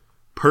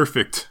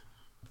 Perfect.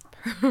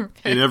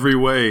 In every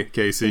way,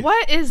 Casey.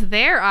 What is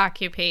their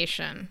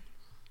occupation?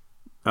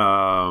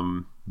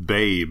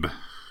 Babe.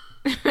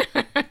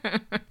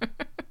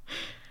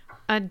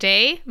 A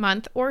day,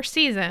 month, or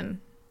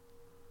season?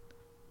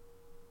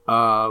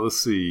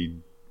 Let's see.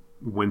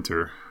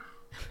 Winter.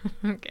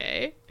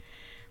 Okay.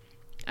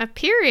 A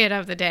period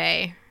of the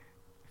day.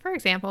 For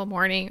example,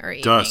 morning or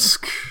evening.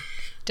 Dusk.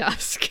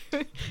 Dusk.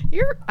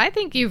 I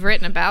think you've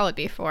written a ballad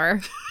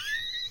before.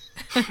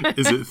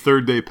 Is it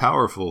third day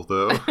powerful,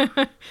 though?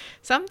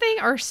 Something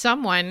or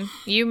someone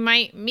you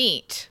might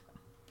meet.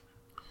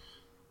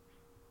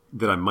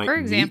 That I might For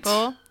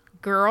example,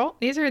 girl.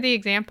 These are the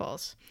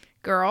examples.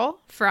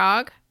 Girl,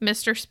 frog,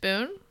 Mr.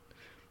 Spoon.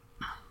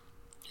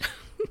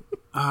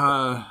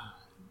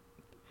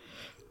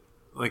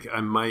 Like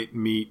I might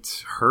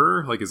meet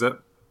her? Like, is that...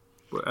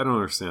 I don't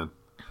understand.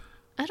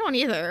 I don't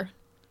either.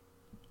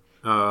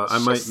 I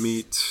might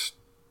meet...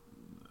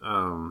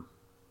 I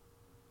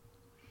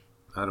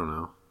don't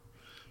know.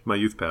 My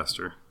youth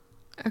pastor.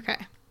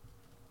 Okay.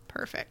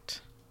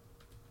 Perfect.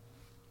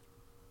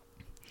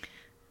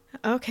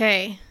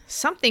 Okay.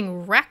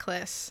 Something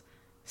reckless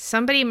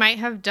somebody might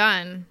have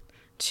done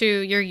to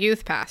your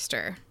youth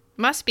pastor.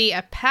 Must be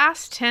a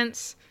past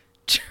tense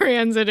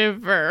transitive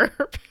verb.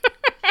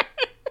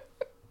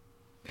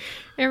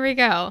 Here we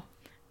go.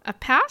 A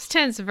past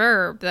tense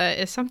verb that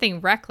is something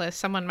reckless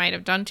someone might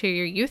have done to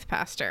your youth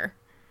pastor.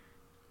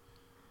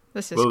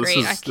 This is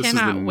great. I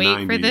cannot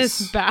wait for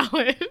this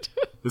ballad.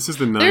 This is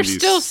the 90s. There's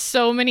still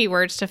so many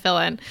words to fill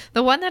in.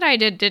 The one that I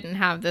didn't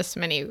have this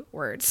many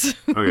words.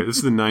 Okay, this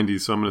is the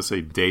 90s, so I'm going to say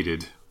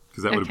dated,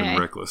 because that would have been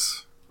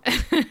reckless.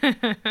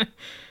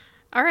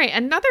 All right,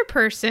 another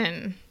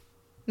person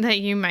that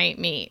you might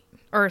meet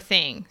or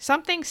thing.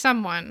 Something,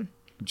 someone.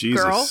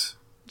 Jesus. Girl.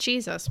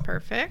 Jesus,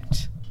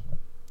 perfect.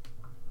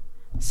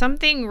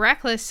 Something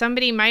reckless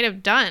somebody might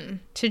have done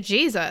to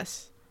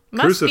Jesus.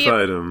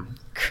 Crucified him.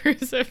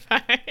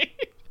 Crucified.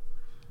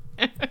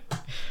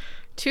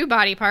 2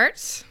 body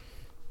parts.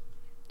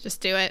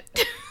 Just do it.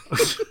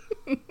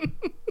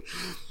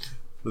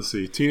 Let's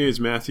see.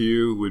 Teenage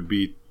Matthew would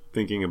be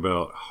thinking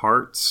about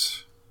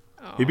hearts.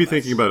 Oh, He'd be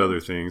thinking about other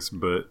things,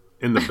 but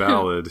in the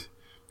ballad,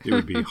 it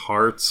would be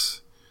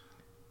hearts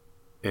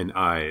and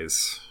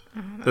eyes.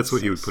 Oh, that's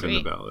what he would so put in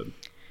sweet. the ballad.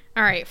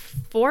 All right,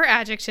 4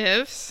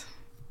 adjectives.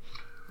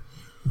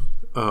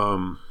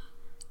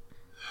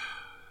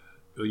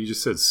 Well, you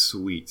just said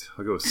sweet.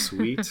 I'll go with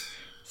sweet.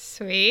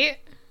 Sweet.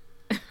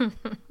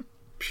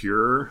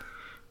 Pure.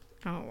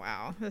 Oh,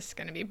 wow. This is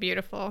going to be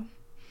beautiful.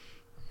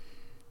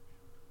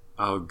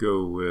 I'll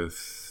go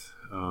with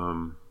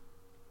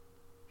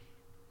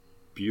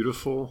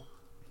beautiful.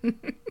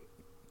 And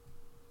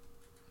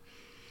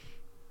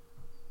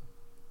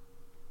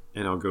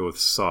I'll go with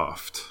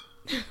soft.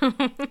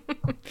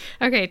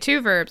 Okay,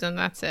 2 verbs and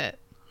that's it.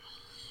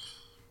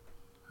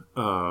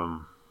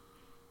 I'll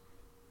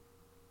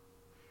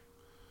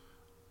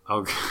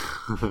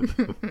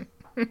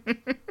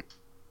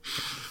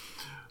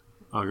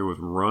go with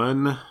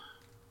run.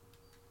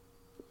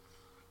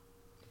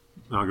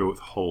 I'll go with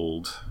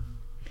hold.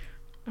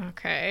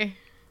 Okay.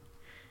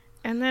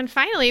 And then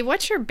finally,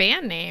 what's your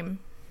band name?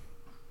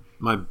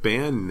 My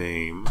band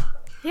name.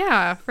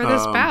 Yeah, for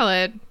this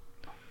ballad.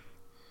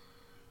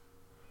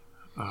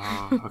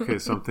 Okay,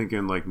 so I'm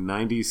thinking like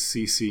 90s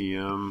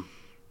CCM.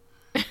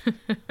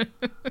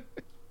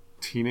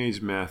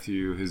 Teenage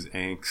Matthew, his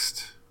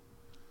angst.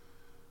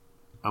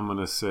 I'm going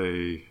to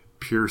say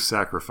pure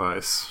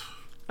sacrifice.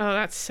 Oh,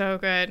 that's so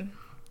good.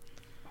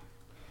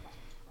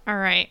 All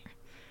right.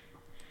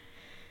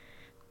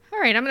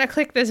 I'm going to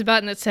click this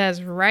button that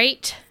says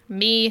Write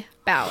Me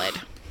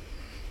Ballad.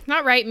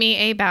 Not write me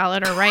a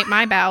ballad or write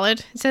my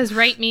ballad. It says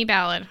Write Me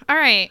Ballad. All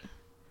right.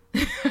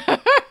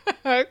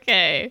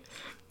 Okay.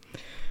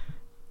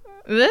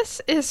 This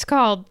is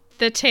called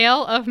The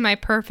Tale of My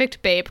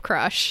Perfect Babe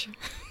Crush.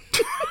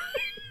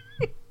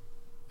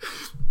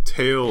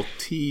 Tale,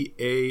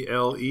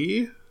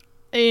 T-A-L-E?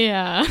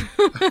 Yeah.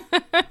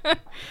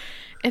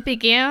 It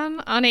began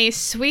on a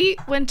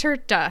sweet winter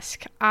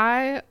dusk.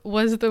 I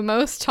was the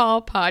most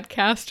tall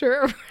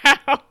podcaster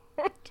around.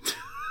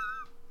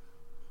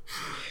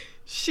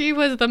 She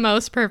was the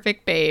most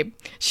perfect babe.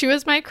 She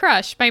was my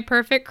crush, my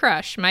perfect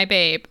crush, my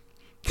babe.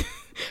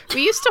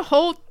 We used to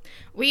hold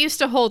We used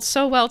to hold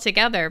so well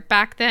together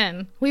back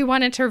then. We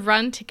wanted to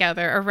run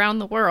together around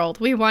the world.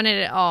 We wanted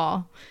it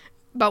all.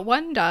 But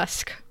one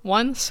dusk,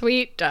 one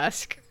sweet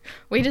dusk,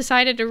 we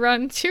decided to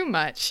run too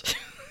much.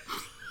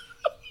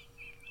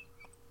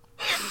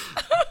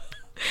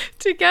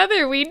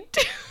 Together we...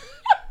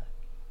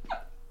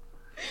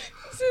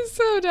 This is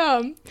so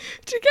dumb.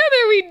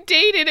 Together we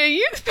dated a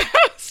youth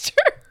pastor.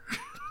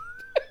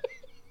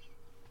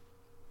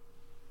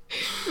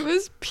 It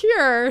was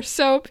pure,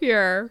 so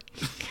pure.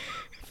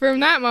 From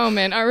that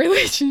moment, our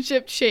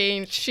relationship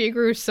changed. She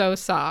grew so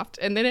soft.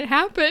 And then it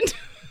happened.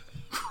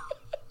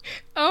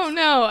 Oh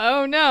no,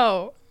 oh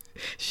no.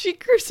 She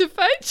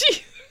crucified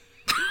Jesus.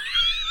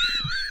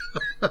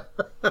 This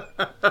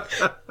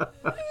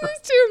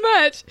is too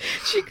much.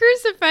 She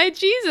crucified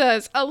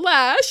Jesus.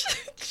 Alas,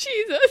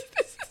 Jesus,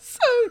 this is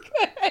so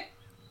good.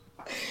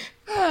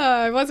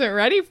 I wasn't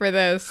ready for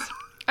this.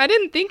 I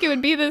didn't think it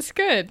would be this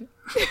good.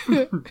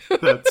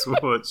 That's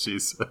what she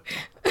said.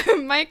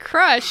 My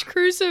crush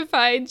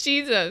crucified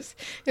Jesus.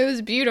 It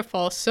was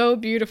beautiful, so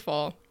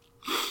beautiful.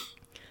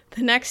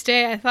 The next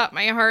day, I thought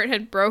my heart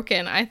had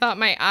broken. I thought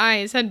my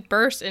eyes had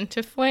burst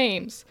into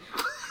flames.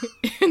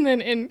 And then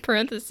in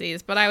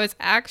parentheses, but I was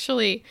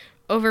actually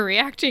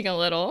overreacting a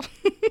little.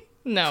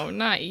 No,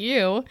 not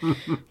you.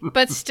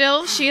 But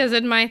still, she is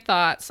in my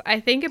thoughts. I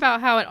think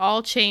about how it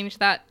all changed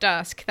that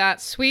dusk,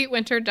 that sweet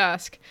winter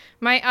dusk.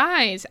 My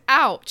eyes,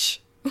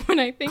 ouch. When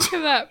I think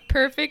of that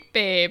perfect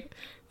babe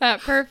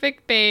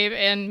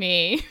and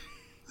me.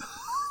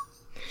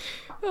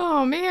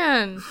 Oh,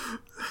 man.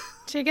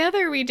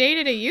 Together we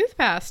dated a youth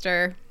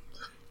pastor.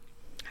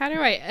 How do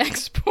I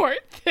export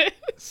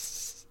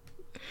this?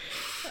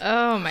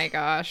 Oh, my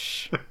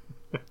gosh.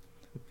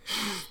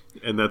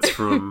 And that's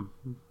from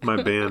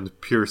my band,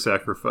 Pure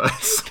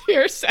Sacrifice.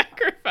 Pure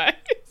Sacrifice.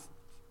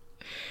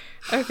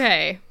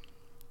 Okay.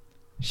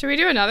 Should we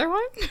do another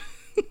one?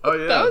 Oh,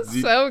 yeah. That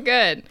was so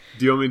good.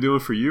 Do you want me to do one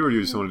for you, or do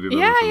you just want to do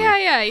one for me?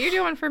 Yeah. You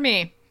do one for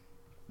me.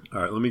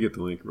 All right, let me get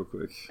the link real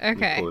quick.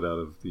 Okay. Pull it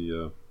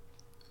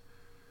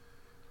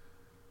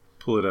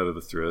out of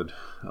the thread.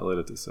 I'll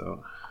edit this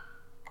out.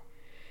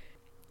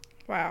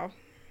 Wow.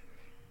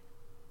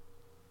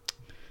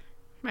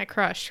 My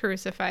crush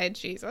crucified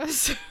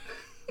Jesus.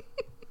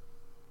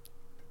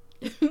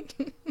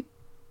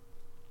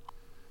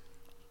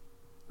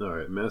 All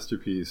right,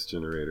 masterpiece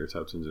generator,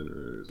 top 10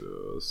 generators.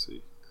 Oh, let's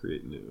see.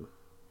 Create new.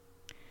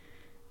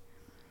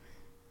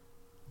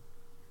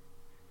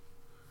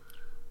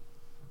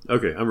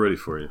 Okay, I'm ready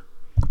for you.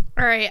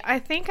 All right, I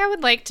think I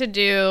would like to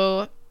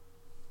do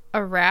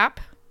a rap.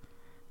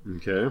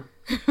 Okay.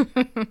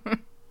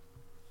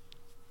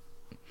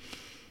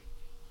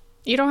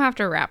 You don't have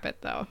to rap it,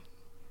 though.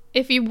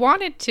 If you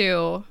wanted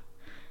to,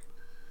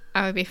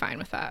 I would be fine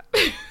with that.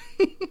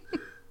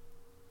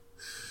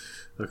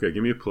 Okay,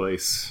 give me a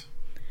place.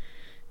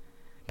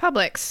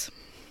 Publix.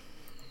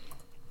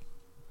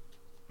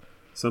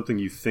 Something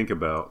you think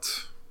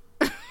about.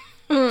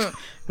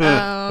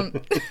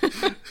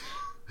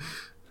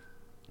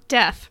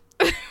 Death.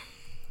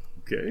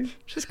 Okay.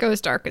 Just go as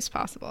dark as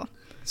possible.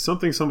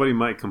 Something somebody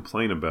might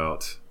complain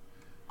about.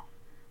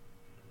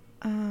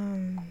 I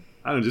don't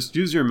know, just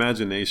use your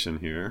imagination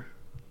here.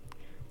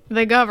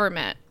 The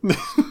government.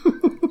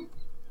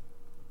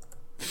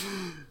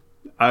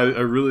 I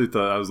really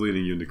thought I was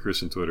leading you into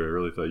Christian Twitter. I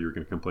really thought you were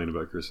going to complain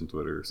about Christian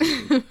Twitter or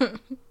something.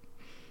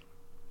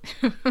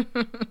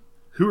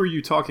 Who are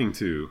you talking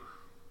to?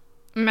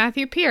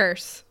 Matthew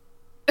Pierce.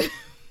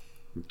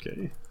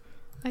 Okay.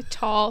 A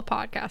tall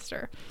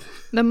podcaster.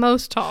 The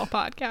most tall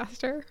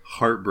podcaster.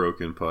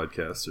 Heartbroken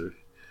podcaster.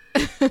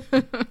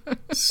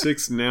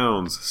 6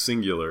 nouns,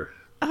 singular.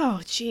 Oh,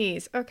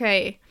 jeez.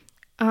 Okay.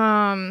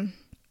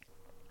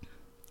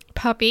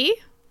 Puppy.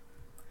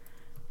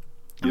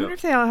 I wonder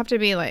if they all have to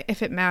be like,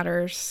 if it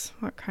matters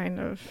what kind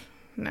of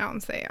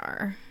nouns they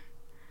are.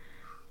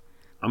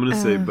 I'm going to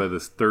say by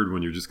this third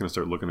one, you're just going to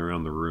start looking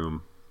around the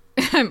room.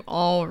 I'm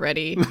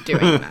already doing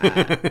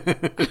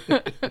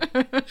that.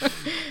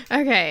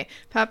 Okay.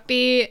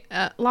 Puppy,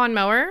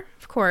 lawnmower,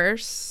 of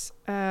course.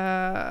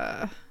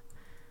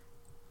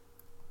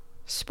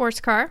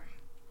 Sports car.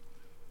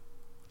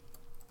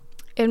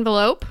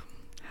 Envelope.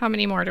 How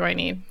many more do I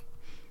need?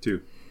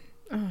 2.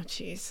 Oh,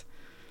 jeez.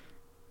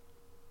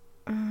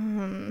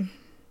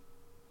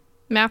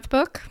 Math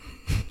book.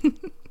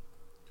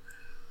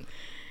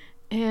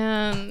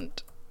 And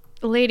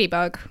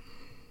ladybug.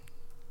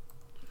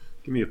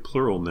 Give me a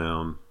plural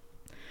noun.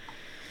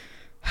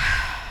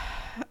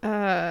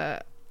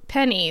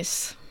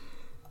 Pennies.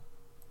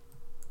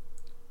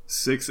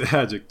 6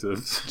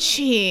 adjectives.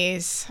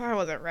 Jeez, I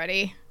wasn't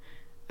ready.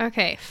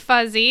 Okay,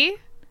 fuzzy.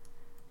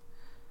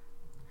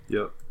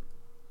 Yep.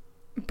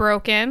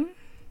 Broken.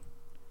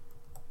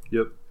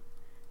 Yep.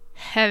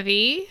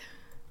 Heavy.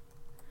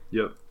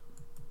 Yep.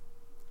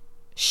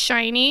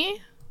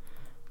 Shiny.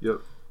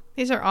 Yep.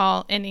 These are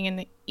all ending in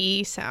the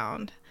E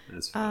sound.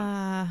 That's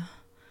fine.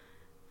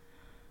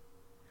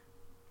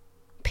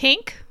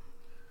 Pink.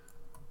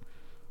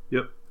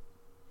 Yep.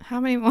 How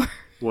many more?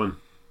 1.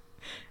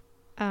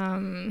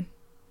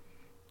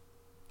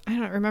 I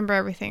don't remember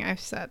everything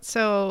I've said.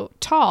 So,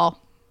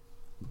 tall.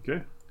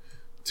 Okay.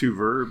 2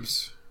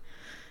 verbs.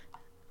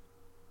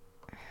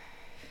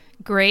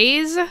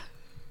 Graze.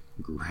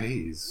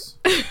 Graze.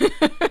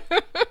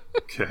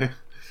 Okay.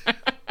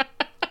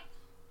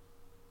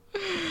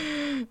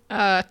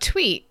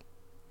 Tweet.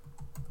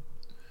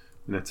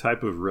 And a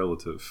type of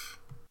relative.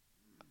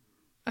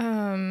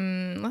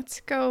 Let's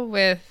go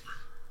with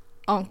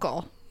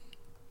uncle.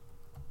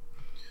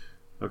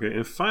 Okay,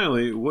 and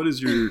finally, what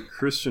is your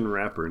Christian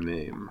rapper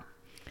name?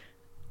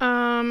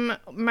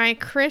 My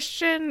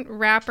Christian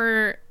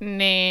rapper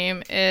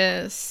name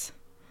is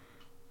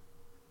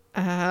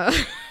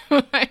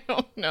I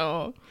don't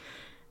know.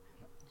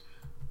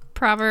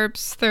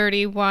 Proverbs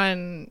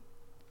 31.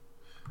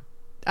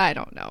 I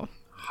don't know.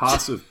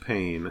 Haas of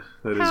Pain.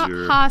 That is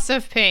your... Haas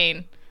of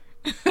Pain.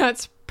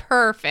 That's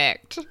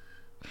perfect.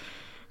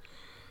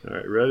 All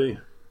right, ready?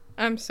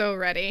 I'm so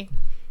ready.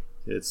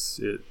 It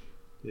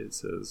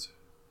says...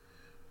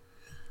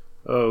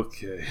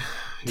 Okay,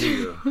 here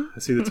you go. I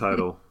see the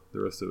title. The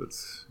rest of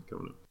it's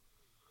coming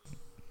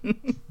up.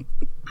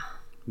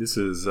 This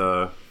is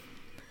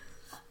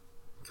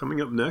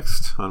coming up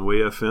next on Way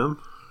FM.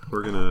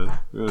 We're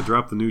gonna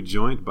drop the new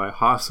joint by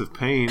Haas of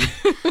Pain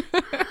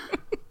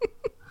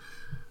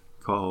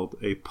called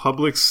 "A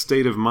Public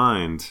State of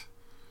Mind."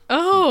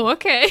 Oh,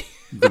 okay.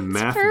 The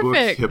math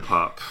perfect. book hip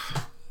hop.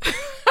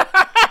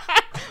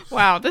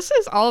 Wow, this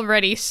is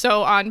already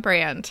so on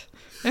brand.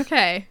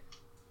 Okay.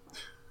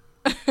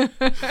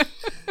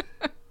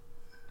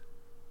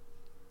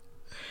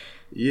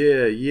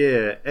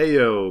 Yeah.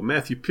 Ayo,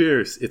 Matthew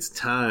Pierce, it's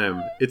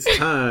time.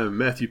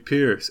 Matthew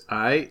Pierce.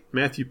 Aight,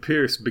 Matthew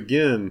Pierce,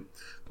 begin.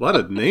 A lot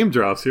of name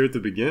drops here at the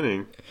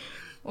beginning.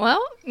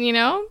 Well, you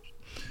know.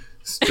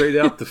 Straight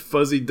out the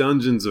fuzzy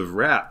dungeons of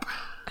rap.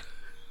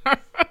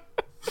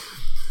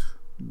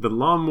 The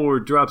lawnmower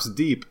drops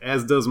deep,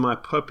 as does my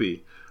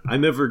puppy. I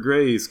never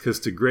graze, 'cause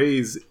to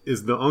graze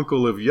is the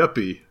uncle of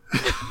yuppie.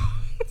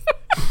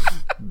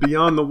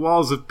 Beyond the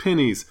walls of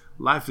pennies,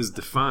 life is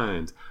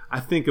defined. I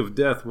think of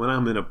death when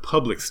I'm in a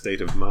public state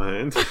of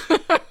mind.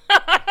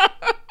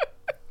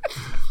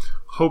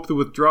 Hope to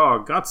withdraw,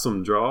 got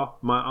some draw.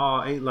 My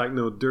awe ain't like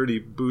no dirty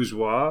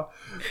bourgeois.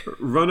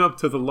 Run up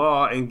to the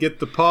law and get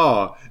the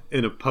paw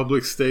in a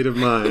public state of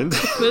mind.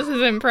 This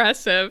is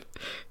impressive.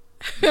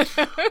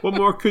 What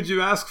more could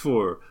you ask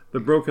for? The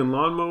broken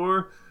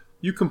lawnmower?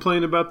 You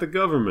complain about the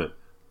government.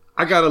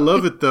 I gotta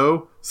love it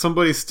though.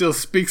 Somebody still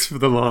speaks for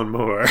the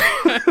lawnmower.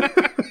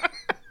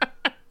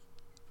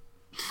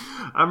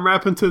 I'm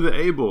rapping to the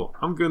able.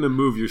 I'm gonna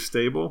move your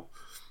stable.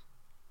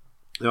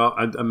 No,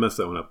 I messed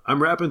that one up.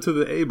 I'm rapping to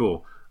the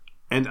able,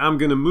 and I'm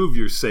gonna move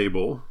your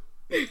sable.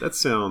 That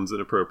sounds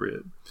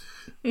inappropriate.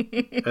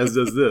 As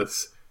does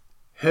this.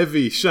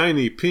 Heavy,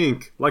 shiny,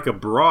 pink, like a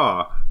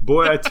bra.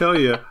 Boy, I tell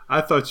you,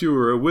 I thought you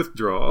were a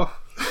withdrawal.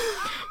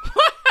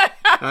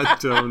 I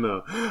don't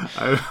know.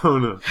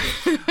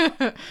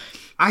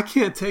 I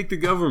can't take the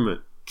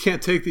government.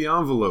 Can't take the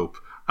envelope.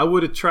 I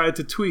would have tried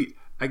to tweet.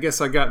 I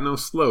guess I got no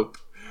slope.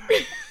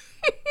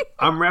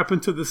 I'm rapping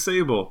to the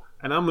sable,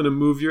 and I'm gonna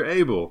move your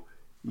able.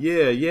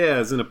 Yeah,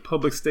 as in a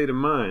public state of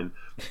mind.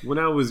 When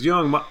I was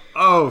young,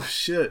 oh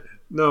shit.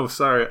 No,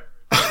 sorry.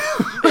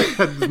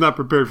 I was not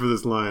prepared for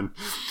this line.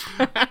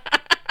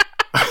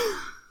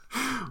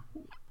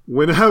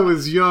 When I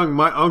was young,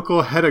 my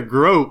uncle had a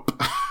grope.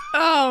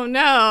 Oh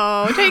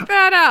no, take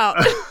that out.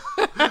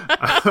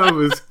 I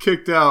was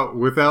kicked out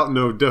without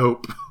no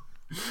dope.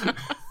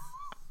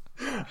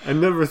 I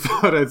never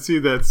thought I'd see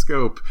that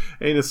scope.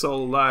 Ain't a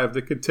soul alive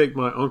that could take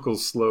my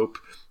uncle's slope.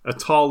 A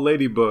tall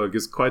ladybug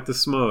is quite the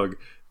smug.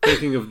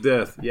 Thinking of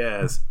death,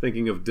 yes,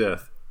 thinking of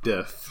death.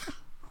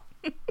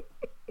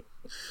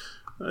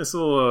 Nice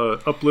little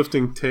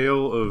uplifting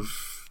tale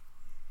of...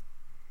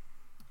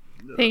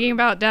 Thinking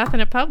about death in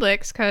a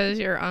Publix because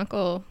your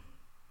uncle...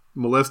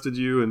 molested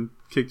you and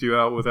kicked you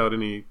out without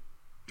any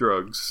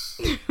drugs.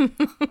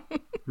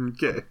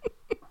 Okay.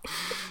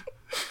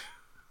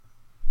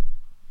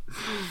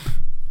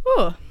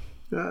 Ooh.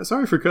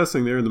 Sorry for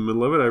cussing there in the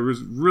middle of it. I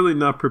was really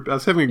not prepared. I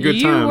was having a good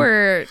time. You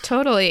were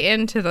totally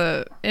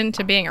into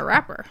being a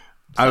rapper.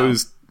 So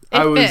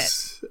I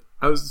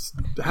was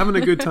having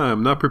a good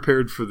time. Not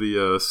prepared for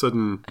the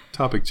sudden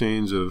topic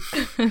change of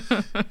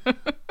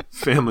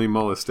family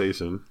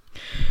molestation.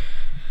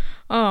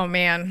 Oh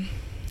man,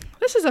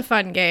 this is a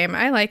fun game.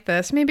 I like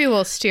this. Maybe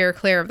we'll steer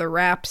clear of the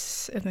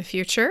raps in the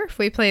future if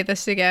we play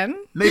this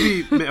again.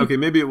 Maybe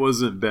it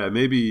wasn't bad.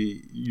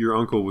 Maybe your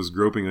uncle was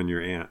groping on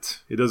your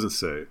aunt. It doesn't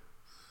say.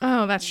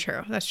 Oh, that's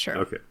true.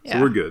 Okay, yeah. So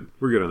we're good.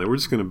 We're good on that. We're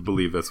just going to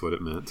believe that's what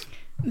it meant.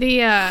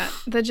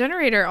 The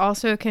generator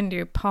also can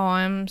do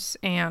poems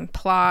and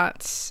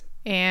plots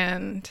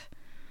and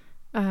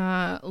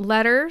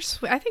letters.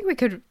 I think we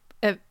could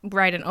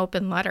write an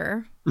open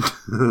letter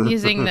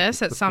using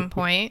this at some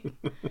point.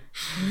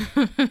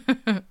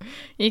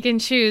 You can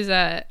choose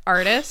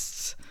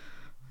artists.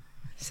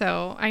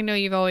 So I know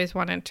you've always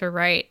wanted to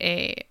write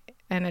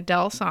an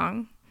Adele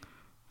song.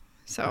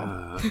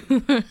 So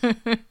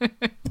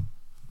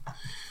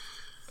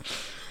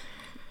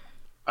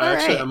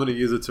I'm going to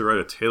use it to write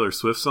a Taylor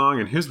Swift song.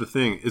 And here's the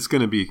thing: it's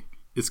going to be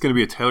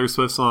a Taylor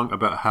Swift song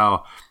about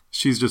how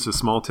she's just a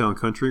small town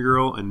country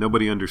girl and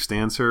nobody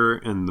understands her,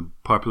 and the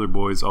popular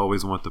boys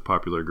always want the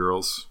popular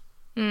girls.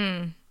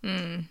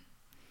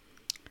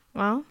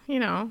 Well,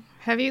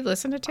 have you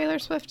listened to Taylor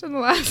Swift in the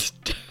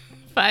last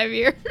 5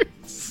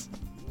 years?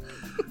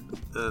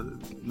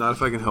 Not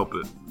if I can help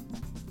it.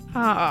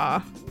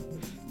 Aw,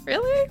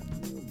 really?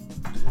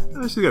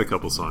 She's got a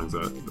couple songs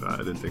that I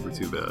didn't think were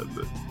too bad,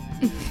 but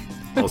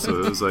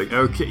also it was like,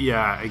 okay,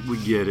 yeah, we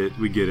get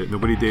it.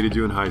 Nobody dated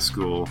you in high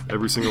school.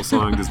 Every single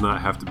song does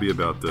not have to be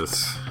about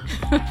this.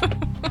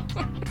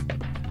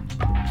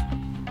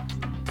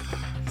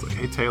 It's like,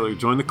 hey Taylor,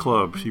 join the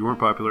club. You weren't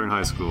popular in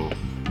high school.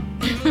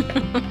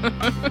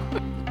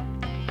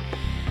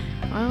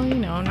 Well,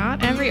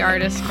 not every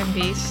artist can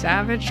be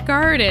Savage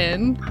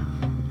Garden.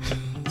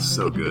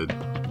 So good.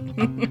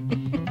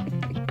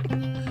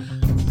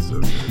 So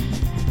good.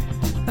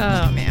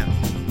 Oh, man.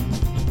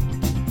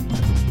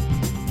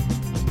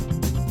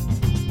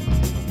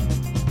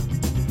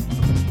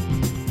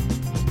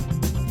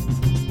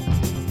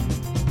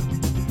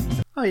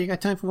 Oh, you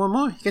got time for one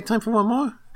more?